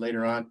killing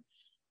later on,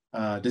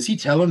 does he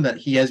tell him that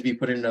he has to be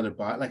put in another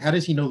bot? Like, how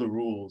does he know the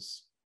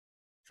rules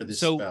for this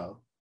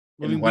spell?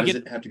 I And mean, why does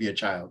it have to be a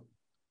child?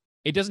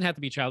 It doesn't have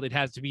to be a child. It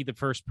has to be the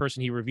first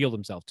person he revealed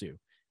himself to.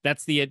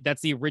 That's the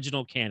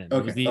original canon.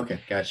 It was Okay, okay,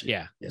 gotcha.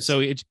 Yeah. Yes.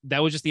 So that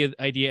was just the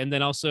idea, and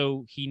then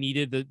also he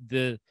needed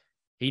the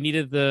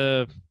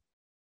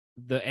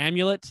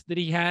amulet that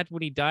he had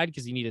when he died,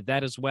 because he needed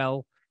that as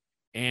well,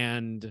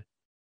 and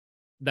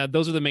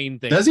those are the main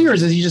things. Does he, or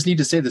does he just need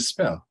to say the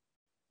spell?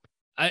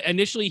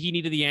 Initially, he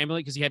needed the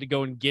amulet because he had to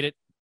go and get it.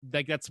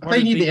 Like that's I part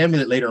thought of you the need the thing.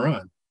 amulet later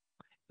on.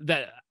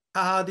 That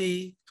How did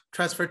he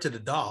transfer to the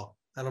doll?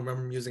 I don't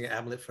remember him using an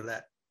amulet for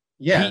that.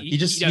 Yeah, He- he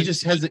just he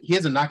does- he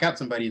has to knock out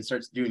somebody and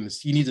starts doing this.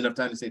 He needs enough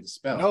time to say the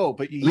spell. No,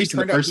 but at least in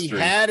the turned out first he three.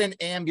 had an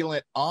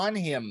amulet on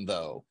him,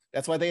 though.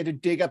 That's why they had to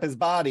dig up his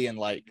body in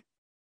like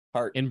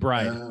part in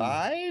Bride,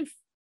 5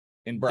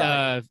 in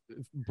Bride.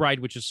 Bride,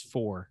 which is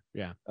 4.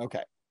 Yeah.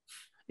 Okay.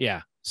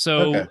 Yeah.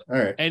 So, Okay, all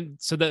right. and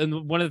so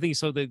one of the things,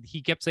 so that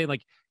he kept saying,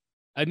 like,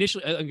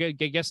 initially, I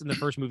guess in the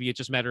first movie, it's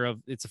just a matter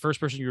of it's the first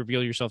person you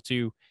reveal yourself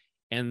to,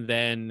 and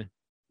then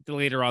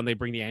later on they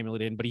bring the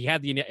amulet in. But he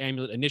had the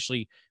amulet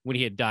initially when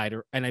he had died,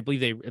 and I believe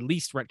they at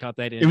least retconned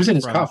that. It was in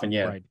his from coffin,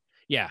 yeah. Bride.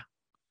 Yeah.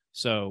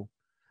 So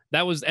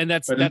that was, and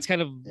that's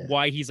kind of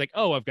why he's like,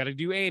 oh, I've got to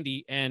do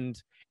Andy. And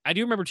I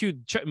do remember too,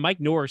 Mike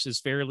Norris is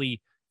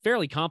fairly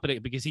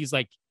competent, because he's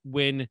like,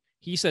 when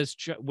Andy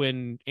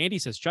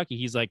says Chucky,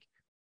 he's like,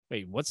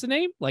 wait, what's the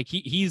name? Like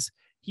he's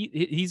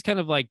kind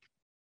of like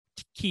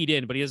keyed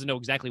in, but he doesn't know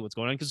exactly what's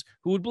going on, because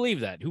who would believe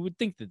that? Who would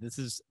think that this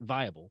is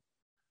viable?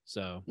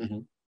 So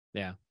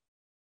yeah.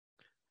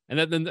 And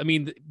then I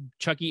mean,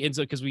 Chucky ends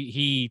up, because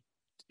he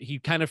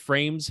kind of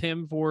frames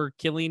him for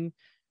killing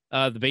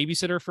the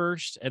babysitter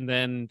first, and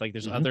then like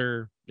there's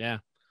other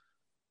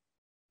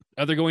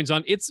goings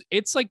on.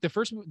 It's like the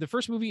first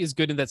movie is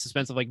good in that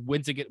suspense of like,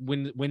 when's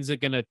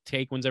it gonna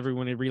take, when's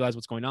everyone realize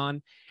what's going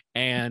on,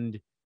 and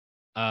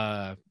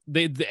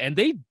they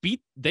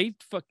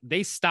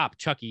stop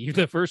Chucky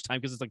the first time,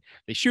 because it's like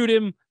they shoot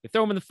him, they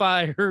throw him in the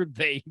fire,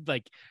 they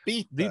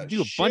beat they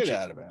do a bunch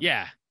out of him.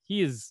 Yeah,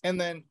 he is,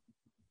 and then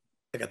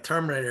like a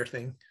Terminator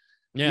thing.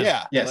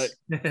 Yeah. Yes.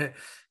 Like,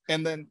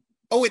 and then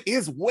it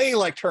is way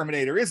like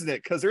Terminator, isn't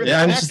it? Because they're in Yeah,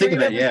 the I'm just factory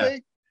thinking and that. Yeah.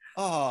 everything.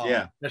 Oh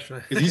Yeah, That's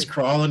right. because he's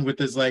crawling with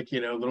his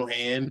little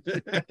hand.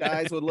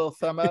 Guys with a little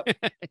thumb up.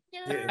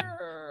 Yeah.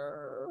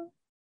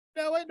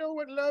 Now I know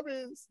what love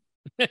is.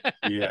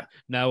 Yeah.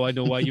 Now I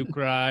know why you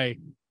cry.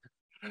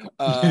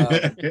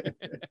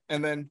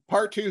 And then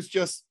part 2 is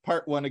just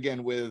part 1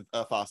 again with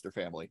a foster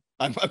family.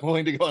 I'm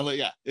willing to go on.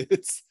 Yeah,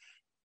 it's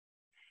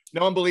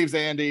no one believes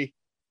Andy.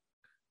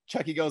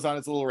 Chucky goes on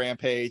his little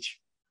rampage.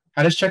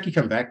 How does Chucky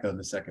come back though in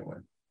the second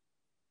one?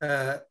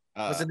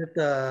 Wasn't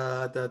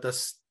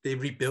it they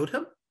rebuilt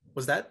him?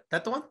 Was that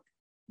the one?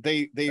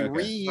 They Okay.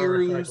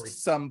 reused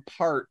some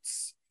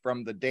parts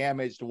from the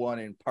damaged one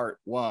in part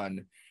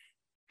 1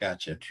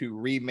 Gotcha. to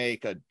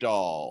remake a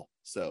doll.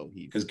 So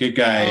he Because good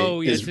guy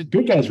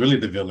good guy's really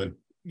the villain.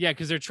 Yeah,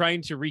 because they're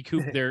trying to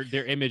recoup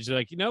their image. They're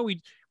like,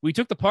 we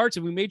took the parts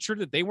and we made sure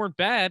that they weren't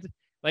bad.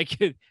 Like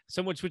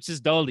someone switched his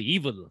doll to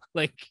evil.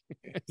 Like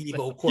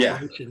Evil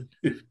corporation.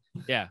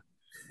 Yeah.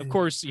 Of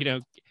course,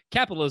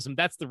 capitalism,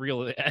 that's the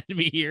real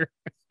enemy here.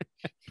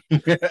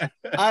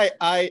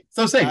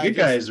 So saying good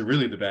guys are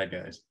really the bad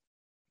guys.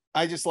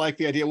 I just like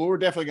the idea. Well, we're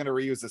definitely going to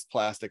reuse this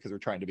plastic because we're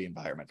trying to be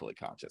environmentally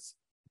conscious.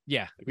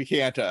 Yeah. We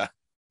can't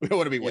we don't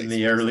want to be in wasting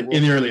the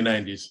early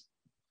 90s.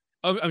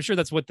 Oh, I'm sure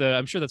that's what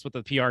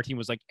the PR team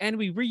was like. And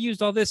we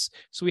reused all this,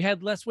 so we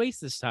had less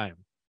waste this time.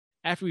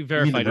 After we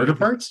verified you mean the murder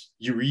parts?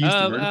 You reused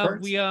the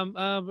murder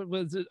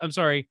parts? I'm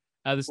sorry.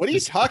 What are you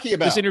talking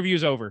about? This interview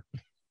is over.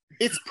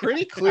 It's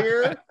pretty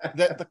clear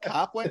that the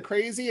cop went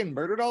crazy and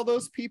murdered all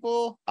those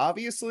people,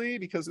 obviously,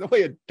 because no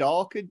way a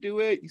doll could do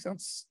it. You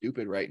sound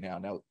stupid right now.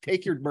 Now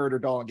take your murder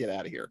doll and get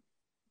out of here.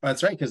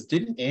 That's right, because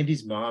didn't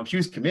Andy's mom, she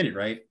was committed,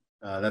 right?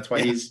 That's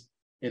why he's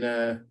in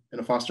a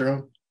foster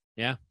home.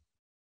 Yeah.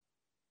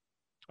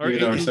 Even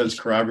though her son's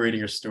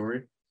corroborating her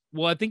story.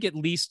 Well, I think at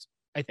least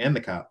and the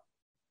cop.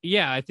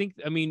 Yeah,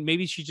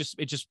 maybe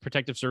just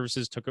protective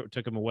services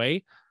took him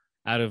away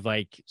out of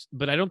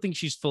but I don't think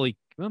she's fully.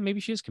 Well, maybe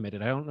she is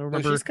committed. I don't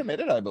remember. No, she's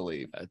committed, I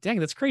believe. Dang,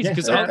 that's crazy.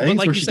 Because I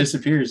think where she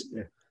disappears.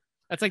 Yeah.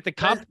 That's like the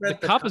cop. The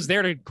cop is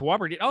there to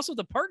cooperate. Also,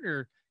 the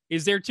partner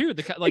is there too.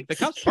 The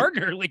cop's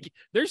partner. Like,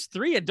 there's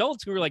 3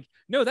 adults who are like,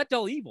 no, that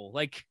doll evil.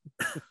 Like,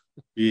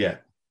 yeah.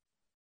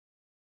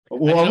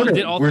 Well,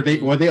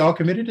 were they all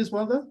committed as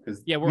well though?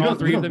 Because we're all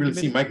 3 of them. Really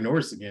see Mike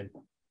Norris again.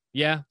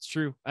 Yeah, it's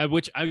true.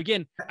 Which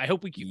again, I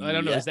hope we keep. I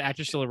don't know. Is the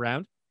actor still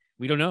around?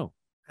 We don't know.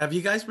 Have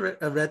you guys read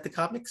the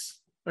comics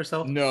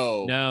yourself?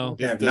 No.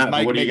 Yeah, does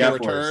Mike make a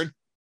return?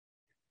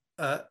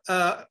 Well,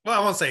 I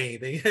won't say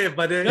anything,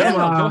 but no,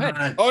 go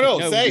ahead. Oh no,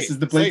 say this is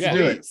the place to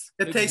do it.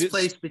 It takes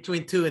place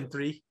between 2 and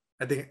 3.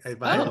 I think,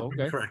 if I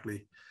remember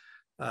correctly.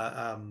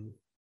 Some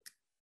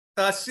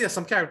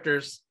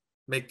characters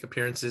make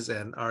appearances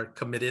and are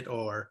committed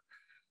or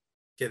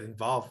get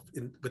involved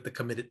with the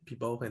committed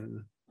people,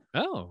 and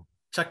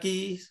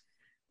Chucky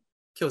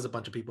kills a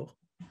bunch of people.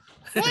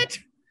 What?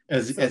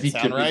 as he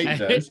typically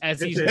does.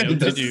 As he's known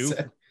to do.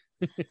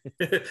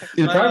 The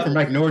problem for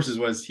Mike Norris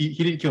was he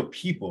didn't kill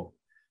people.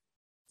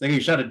 It's like,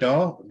 you shot a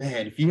doll?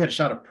 Man, if you had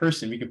shot a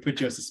person, we could put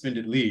you on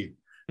suspended leave.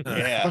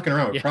 Fucking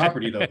around with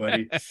property though,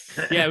 buddy.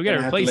 Yeah, we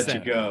gotta replace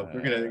that. You go.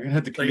 We're gonna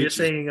have to. So you're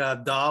saying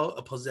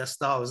a possessed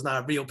doll is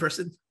not a real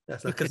person?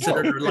 That's not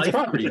considered her life. It's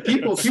property.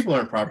 People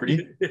aren't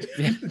property.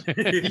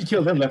 You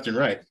kill them left and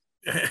right.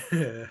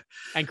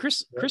 And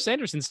Chris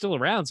Anderson's still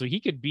around, so he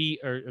could be,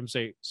 or I'm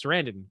sorry,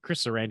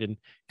 Chris Sarandon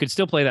could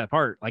still play that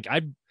part. Like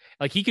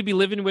he could be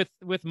living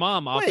with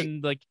mom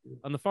often, like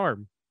on the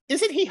farm.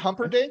 Isn't he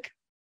Humperdinck?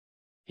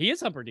 He is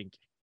Humperdinck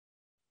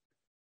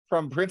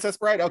from Princess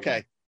Bride.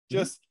 Okay,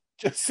 just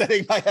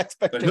setting my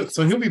expectations.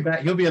 So he'll be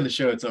back. He'll be on the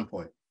show at some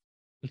point.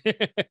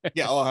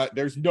 Yeah,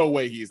 there's no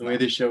way he's the way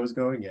this show is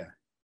going. Yeah,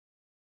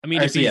 I mean,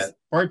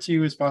 part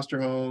 2 is foster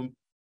home.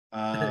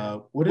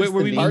 What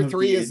is part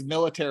 3 is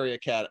military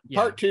academy. Yeah.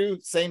 Part 2,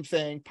 same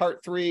thing.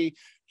 Part 3,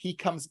 he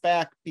comes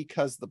back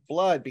because the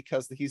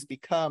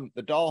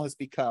doll has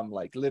become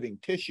like living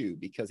tissue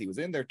because he was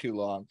in there too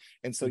long,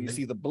 and so you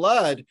see the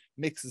blood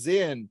mixes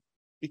in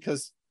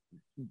because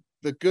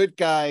the good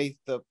guy,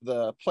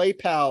 the Play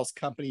Pals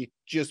company,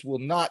 just will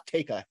not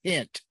take a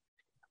hint.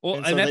 Well,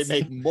 and so they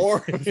make more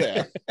of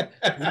that.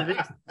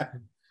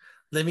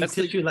 Living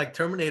tissue like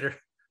Terminator.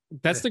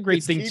 That's the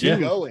great thing too.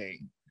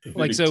 Going.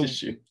 Like, so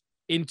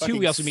in 2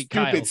 we also meet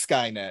Kyle.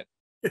 Skynet.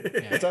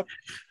 What's up?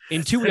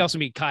 In 2 we also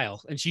meet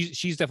Kyle, and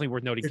she's definitely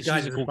worth noting because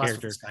she's a cool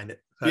character. Skynet.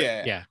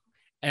 Yeah.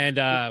 And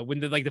when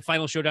the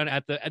final showdown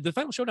at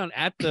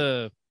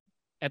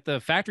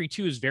the factory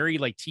 2 is very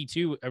like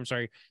T2. I'm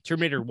sorry,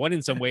 Terminator 1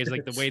 in some ways,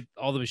 like the way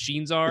all the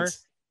machines are.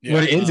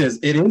 What it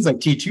ends like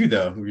T2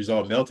 though, where he's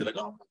all melted. Like,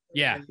 oh.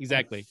 Yeah,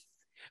 exactly.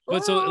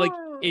 But so like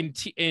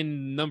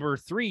in number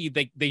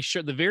 3, they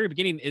show the very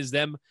beginning is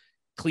them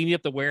cleaning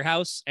up the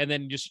warehouse, and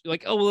then just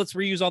like, oh well, let's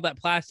reuse all that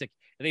plastic,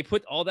 and they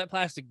put all that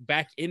plastic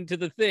back into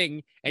the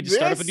thing and just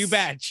start up a new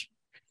batch.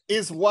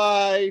 Is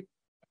why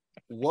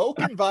woke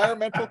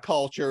environmental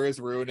culture is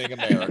ruining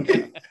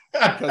America,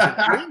 because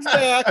it brings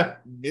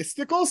back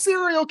mystical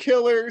serial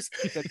killers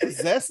that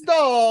possess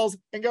dolls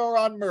and go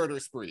around murder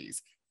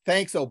sprees.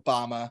 Thanks,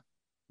 Obama.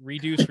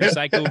 Reduce,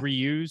 recycle,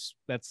 reuse.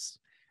 That's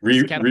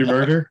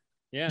remurder.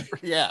 Yeah.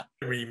 Yeah.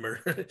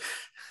 Remurder.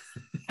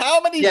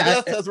 How many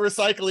deaths has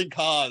recycling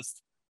caused?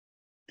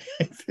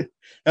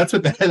 That's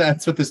what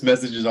this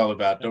message is all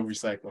about. Don't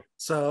recycle.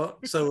 So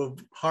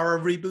horror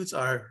reboots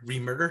are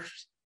remurders.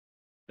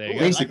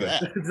 Basically.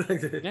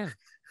 Yeah.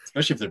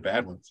 Especially if they're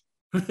bad ones.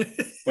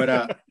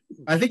 But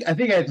I think I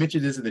had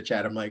mentioned this in the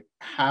chat. I'm like,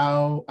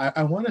 how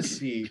I want to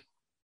see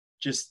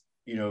just,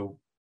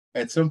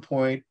 at some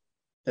point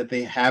that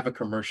they have a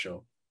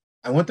commercial.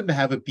 I want them to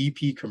have a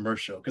BP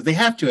commercial because they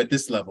have to at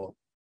this level.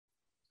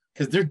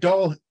 Because their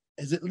doll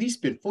has at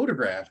least been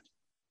photographed.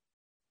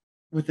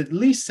 with at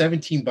least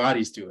 17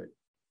 bodies to it.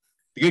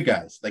 The good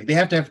guys, like they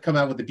have to come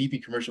out with a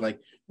BP commercial, like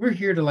we're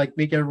here to like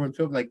make everyone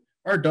feel like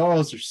our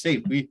dolls are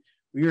safe. We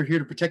are here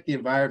to protect the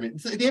environment.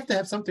 So they have to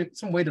have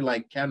some way to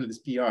like counter this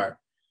PR,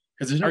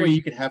 because there's no way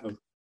you could have them.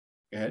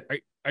 Go ahead.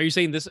 Are you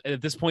saying this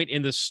at this point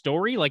in the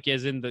story, like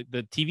as in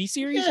the TV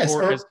series? Yes,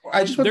 or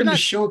I just want them to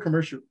show a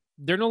commercial.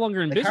 They're no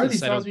longer in Like, how are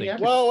business. these I don't dolls being think.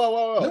 active?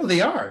 Whoa. No, they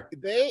are.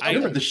 I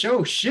remember the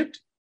show shipped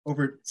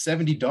over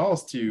 70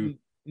 dolls to.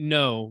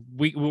 No,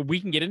 we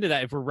can get into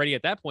that if we're ready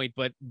at that point.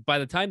 But by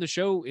the time the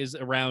show is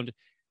around,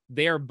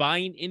 they are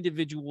buying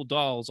individual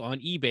dolls on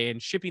eBay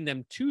and shipping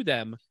them to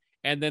them,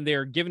 and then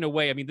they're given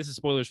away. I mean, this is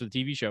spoilers for the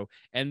TV show.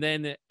 And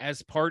then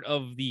as part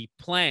of the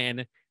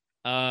plan,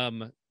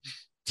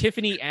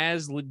 Tiffany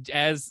as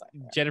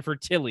Jennifer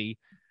Tilly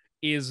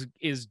is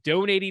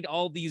donating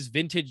all these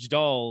vintage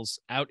dolls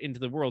out into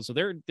the world. So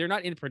they're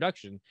not in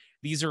production.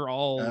 These are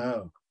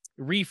all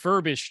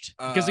refurbished,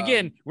 because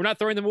again, we're not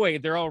throwing them away.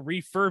 They're all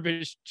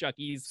refurbished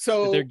Chuckies.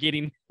 So that they're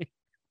getting.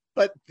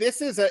 But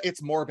this is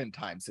it's Morbin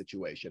time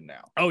situation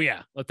now. Oh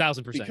yeah,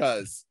 1,000%.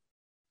 Because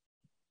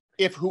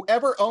if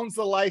whoever owns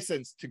the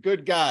license to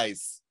Good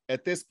Guys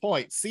at this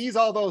point sees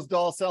all those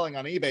dolls selling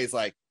on eBay, is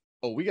like,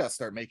 oh, we got to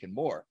start making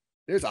more.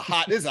 This is a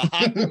hot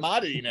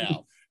commodity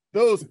now.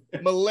 Those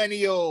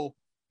millennial,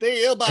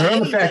 they'll buy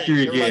anything.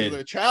 They're like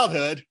their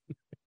childhood.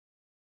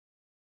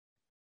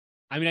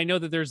 I mean, I know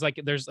that there's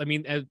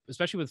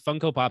especially with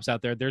Funko Pops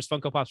out there, there's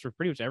Funko Pops for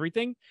pretty much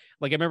everything.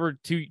 Like I remember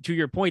to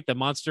your point, the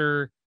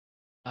monster,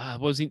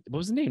 what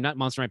was the name? Not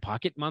Monster in My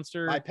Pocket,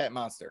 Monster. My Pet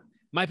Monster.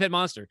 My Pet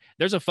Monster.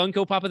 There's a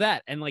Funko Pop of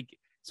that. And like,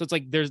 so it's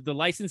like there's the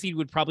licensing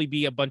would probably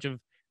be a bunch of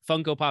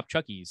Funko Pop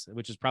Chuckies,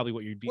 which is probably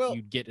what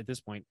you'd get at this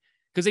point.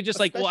 Because they just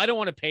like, well, I don't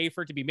want to pay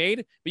for it to be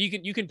made, but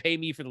you can pay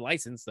me for the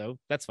license though.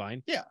 That's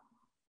fine. Yeah.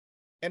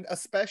 And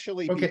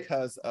especially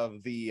because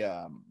of the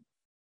oh,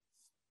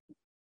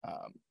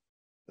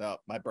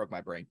 I broke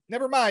my brain.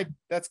 Never mind.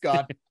 That's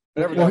gone.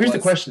 Well, here's the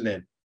question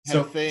then.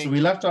 So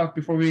we left off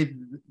before we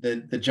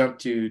the jump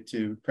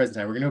to present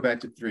time. We're gonna go back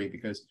to 3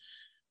 because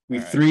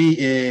 3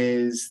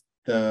 is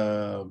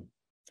the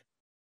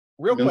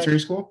military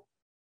school.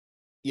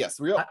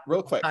 Yes, real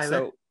quick.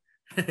 Tyler.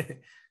 So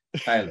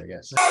Tyler,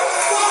 yes.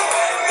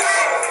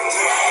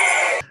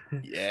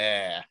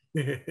 Yeah.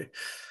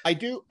 I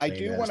do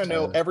want to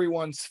know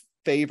everyone's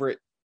favorite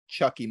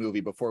Chucky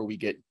movie before we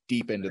get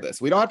deep into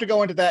this. We don't have to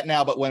go into that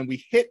now, but when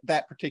we hit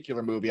that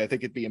particular movie, I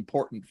think it'd be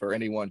important for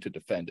anyone to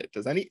defend it.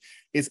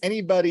 Is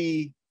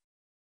anybody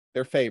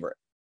their favorite?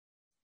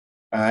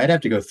 I'd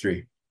have to go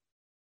 3.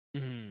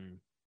 Oh,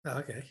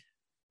 okay.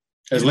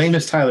 As lame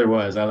as Tyler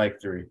was, I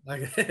like 3.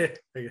 Okay.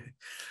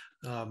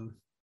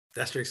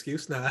 That's your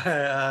excuse? No.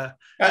 Well,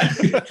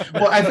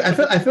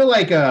 I feel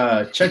like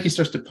Chucky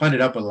starts to pun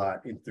it up a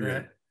lot in 3.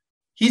 Right.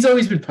 He's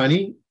always been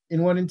punny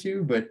in 1 and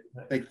 2, but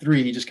like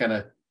 3, he just kind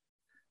of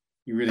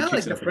really kicks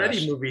like it the up.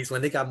 Freddy movies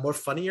when they got more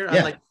funnier. Yeah.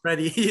 I like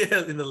Freddy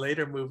in the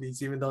later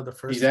movies, even though the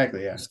first one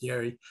was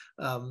scary.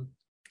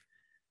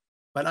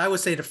 But I would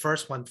say the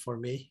first one for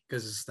me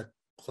because it's the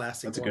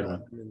classic. That's a good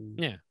one.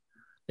 Yeah,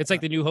 it's like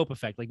the New Hope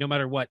effect. Like no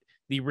matter what,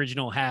 the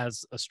original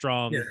has a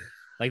strong. Yeah.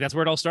 Like that's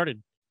where it all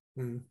started.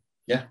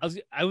 Yeah,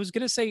 I was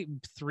gonna say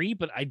 3,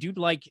 but I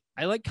like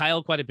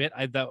Kyle quite a bit.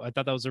 I thought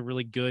that was a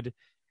really good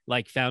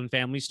like found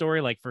family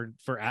story. Like for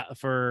I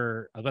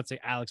was about to say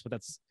Alex, but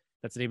that's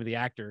the name of the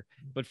actor.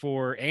 But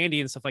for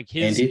Andy and stuff like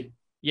his, Andy?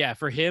 Yeah,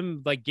 for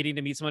him like getting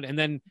to meet someone and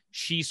then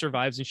she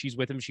survives and she's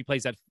with him. She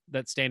plays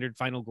that standard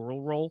final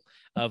girl role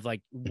of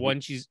like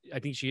one. I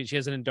think she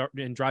has an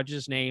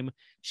androgynous name.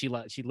 She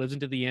lives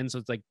into the end, so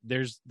it's like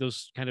there's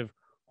those kind of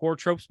horror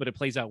tropes, but it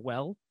plays out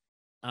well.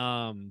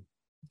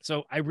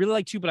 So I really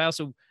like 2, but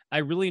I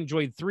really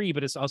enjoyed 3,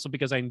 but it's also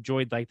because I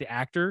enjoyed like the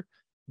actor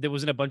that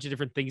was in a bunch of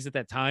different things at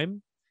that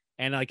time.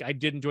 And like, I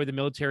did enjoy the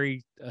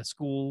military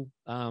school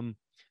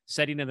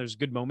setting and there's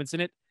good moments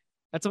in it.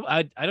 I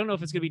don't know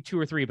if it's going to be 2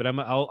 or 3, but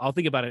I'll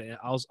think about it.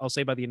 I'll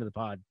say by the end of the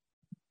pod.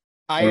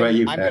 I'm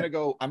going to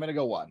go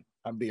 1.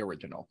 I'm the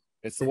original.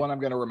 It's the one I'm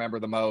going to remember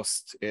the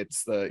most.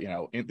 It's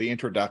the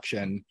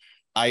introduction.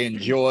 I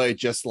enjoy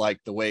just like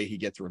the way he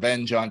gets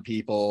revenge on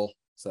people.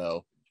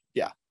 So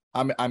yeah.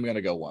 I'm going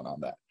to go 1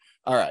 on that.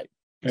 All right.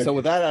 Okay. So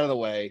with that out of the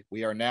way,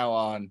 we are now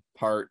on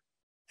part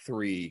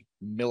 3,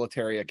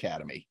 Military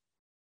Academy.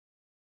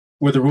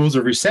 Where the rules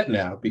are reset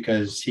now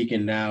because he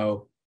can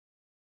now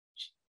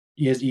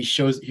he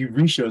re-shows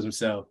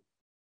himself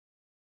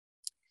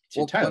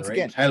to Tyler, once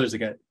again, right? Tyler's the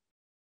guy.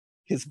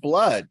 His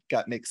blood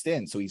got mixed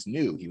in, so he's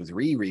new. He was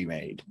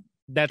remade.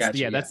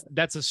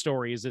 That's a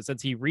story. Is that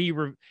since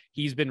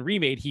he's been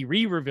remade, he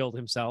revealed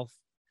himself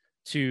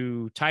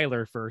to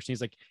Tyler first.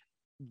 He's like,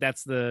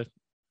 that's the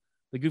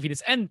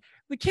goofiness, and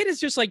the kid is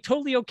just like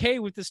totally okay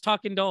with this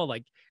talking doll.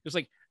 Like just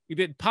like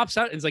it pops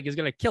out and it's like he's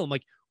gonna kill him.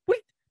 Like what?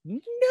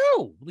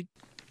 No, like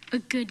a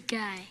good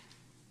guy.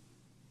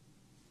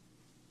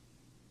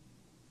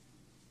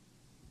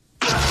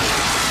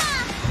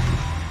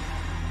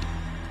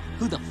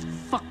 Who the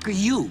fuck are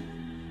you?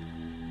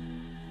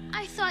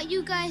 I thought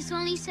you guys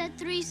only said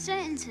 3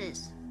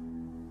 sentences.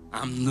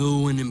 I'm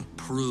new and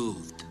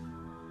improved.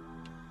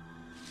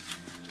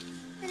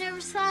 I never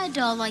saw a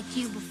doll like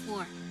you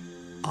before.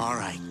 All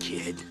right,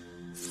 kid.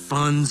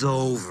 Fun's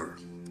over.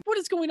 What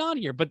is going on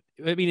here? But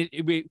I mean,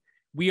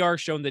 we are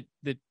shown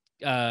that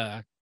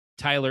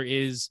Tyler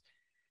is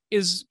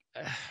like He's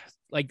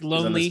on the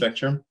lonely.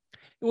 spectrum.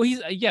 Well,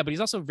 but he's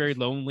also very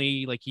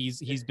lonely. Like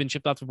he's been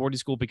shipped off to boarding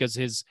school because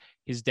his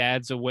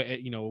dad's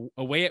away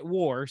away at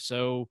war.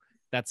 So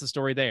that's the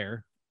story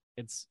there.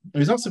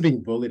 He's also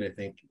being bullied, I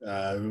think.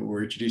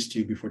 We're introduced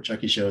to before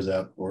Chucky shows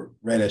up, or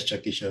right as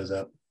Chucky shows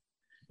up.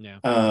 Yeah.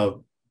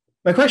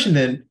 My question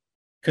then,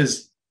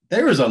 because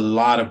there was a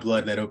lot of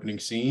blood in that opening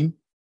scene,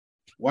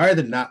 why are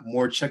there not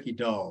more Chucky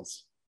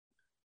dolls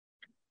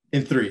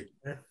in 3?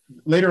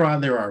 Later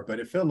on there are, but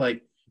it felt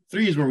like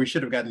 3 is where we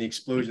should have gotten the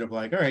explosion of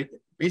like, all right,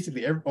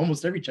 basically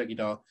almost every Chucky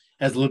doll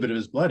has a little bit of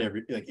his blood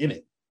in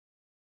it.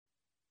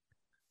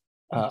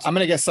 I'm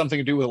gonna guess something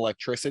to do with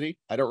electricity.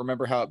 I don't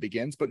remember how it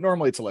begins, but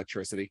normally it's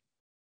electricity.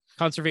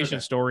 Conservation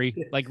story.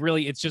 Like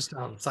really, it's just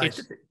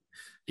scientific.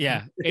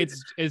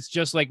 It's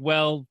just like,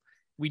 well,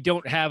 we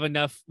don't have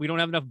enough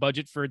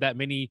budget for that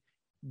many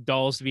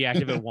dolls to be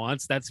active at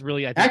once. That's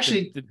really, I think,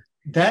 actually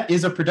that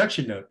is a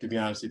production note, to be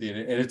honest with you,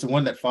 and it's the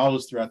one that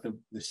follows throughout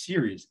the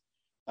series.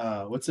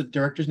 What's the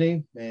director's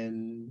name?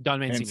 Don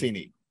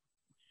Mancini.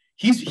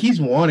 He's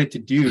wanted to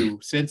do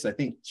since I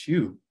think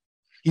 2.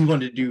 He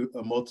wanted to do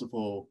a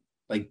multiple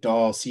like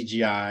doll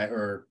CGI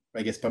or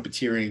I guess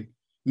puppeteering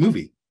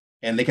movie,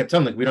 and they kept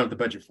telling him, like, we don't have the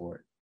budget for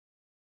it.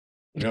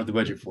 We don't have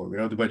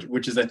the budget,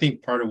 which is I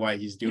think part of why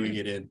he's doing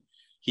it in.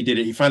 He did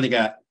it. He finally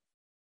got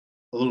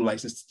a little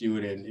license to do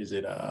it in. Is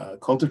it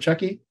Cult of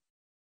Chucky?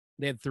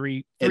 They had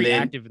three then,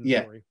 active in the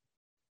story.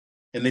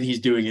 And then he's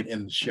doing it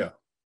in the show.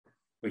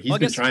 But he's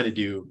been trying to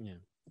do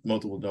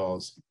multiple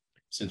dolls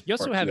since. You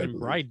also part have 2, in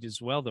Bride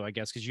as well, though, I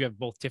guess, because you have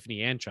both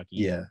Tiffany and Chucky.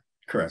 Yeah,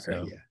 correct. So,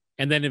 right, yeah.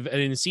 And then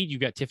in Seed,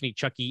 you've got Tiffany,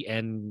 Chucky,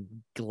 and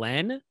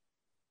Glenn.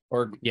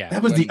 That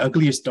was the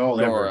ugliest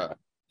doll ever.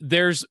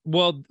 There's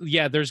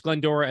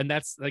Glendora, and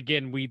that's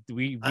again we've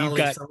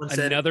got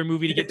another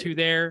movie to get to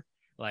there.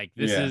 Like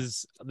this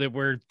is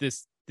where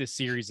this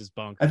series is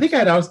bunk. I think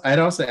I'd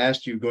also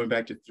asked you, going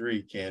back to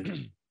 3,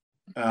 Ken.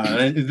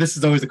 And this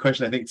is always the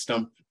question I think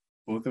stumped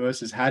both of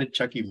us, is how did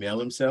Chucky mail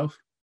himself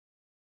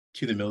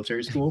to the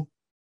military school?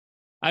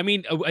 I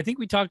mean, I think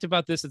we talked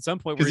about this at some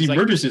point because he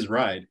murders his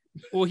ride.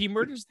 Well, he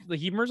murders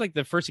like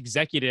the first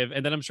executive,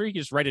 and then I'm sure he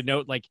can just write a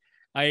note like,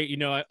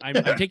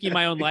 I'm taking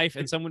my own life,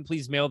 and someone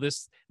please mail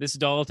this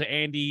doll to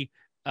Andy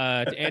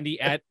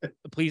at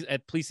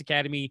Police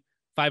Academy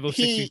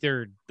 506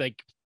 3rd.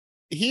 Like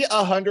he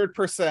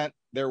 100%.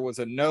 There was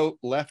a note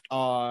left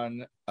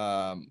on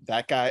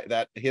that guy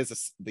that the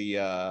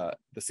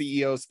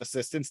CEO's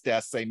assistant's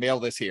desk say, mail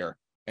this here,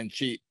 and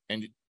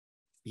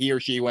he or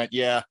she went,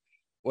 yeah,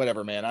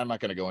 whatever, man, I'm not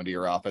going to go into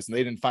your office. And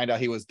they didn't find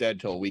out he was dead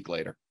till a week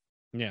later.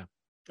 Yeah.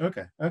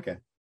 Okay.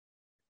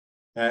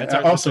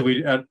 Also,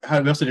 we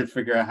also didn't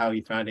figure out how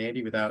he found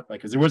Andy without, like,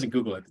 because there wasn't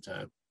Google at the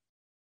time.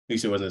 At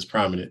least it wasn't as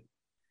prominent.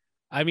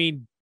 I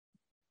mean,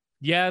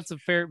 yeah, it's a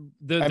fair.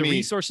 The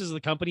resources of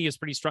the company is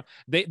pretty strong.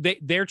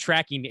 They're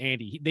tracking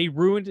Andy.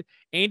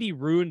 Andy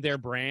ruined their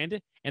brand,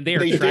 and they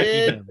are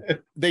tracking him.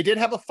 They did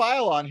have a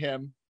file on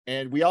him.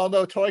 And we all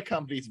know toy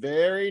companies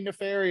very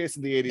nefarious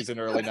in the 80s and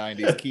early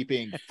 90s,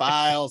 keeping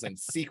files and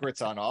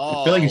secrets on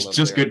all. I feel like it's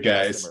just good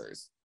guys.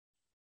 Customers.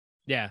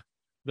 Yeah.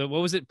 What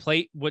was it?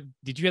 What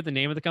did you have the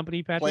name of the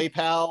company, Patrick?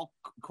 PlayPal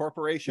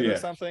Corporation or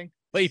something?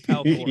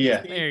 PlayPal Corporation.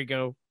 Yeah. There you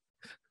go.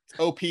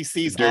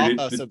 OPC's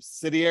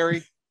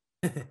subsidiary.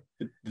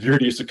 The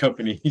dirtiest of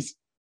companies.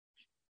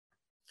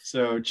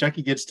 So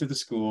Chucky gets to the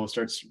school,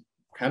 starts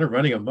kind of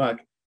running amok,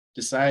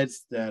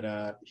 decides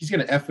that he's going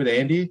to F with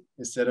Andy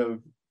instead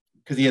of,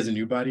 because he has a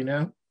new body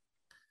now.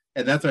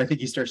 And that's when I think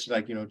he starts to,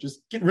 like,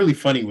 just get really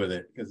funny with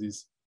it, because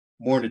he's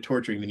more into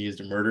torturing than he is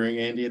to murdering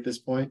Andy at this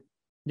point.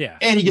 Yeah.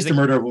 And he gets to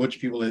murder a bunch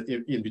of people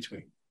in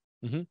between.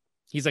 Mm-hmm.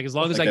 He's like, as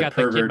long as I got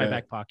that kid in my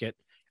back pocket,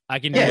 I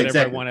can do whatever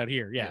I want out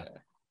here. Yeah.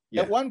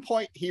 At one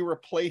point, he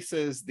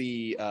replaces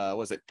the,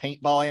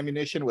 paintball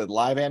ammunition with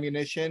live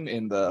ammunition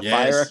in the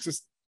fire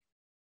exercise.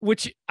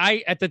 Which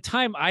at the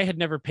time, I had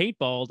never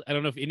paintballed. I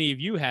don't know if any of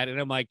you had. And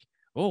I'm like,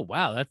 oh,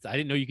 wow, I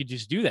didn't know you could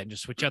just do that and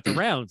just switch out the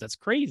rounds. That's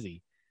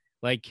crazy.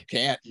 Like, you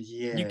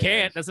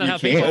can't. That's not how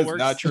paintball works.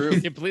 Not true.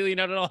 Completely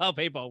not at all how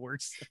paintball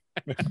works.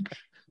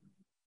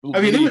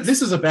 I mean,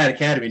 this is a bad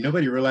academy.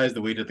 Nobody realized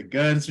the weight of the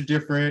guns are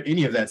different,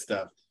 any of that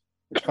stuff.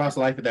 It cost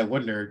the life of that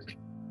one nerd.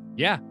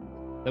 Yeah.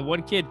 The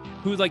one kid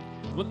who, like,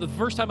 the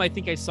first time I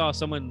think I saw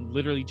someone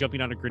literally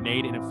jumping on a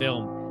grenade in a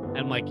film, and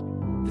I'm like,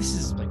 this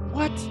is like,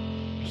 what?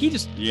 He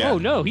just, oh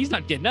no, he's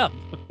not getting up.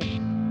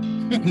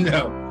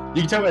 No.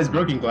 You can tell by his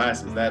broken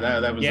glasses. That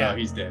was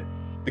he's dead.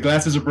 The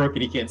glasses are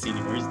broken. He can't see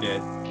anymore. He's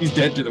dead. He's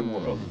dead to the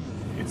world.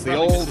 It's the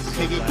old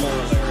piggy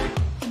corollary.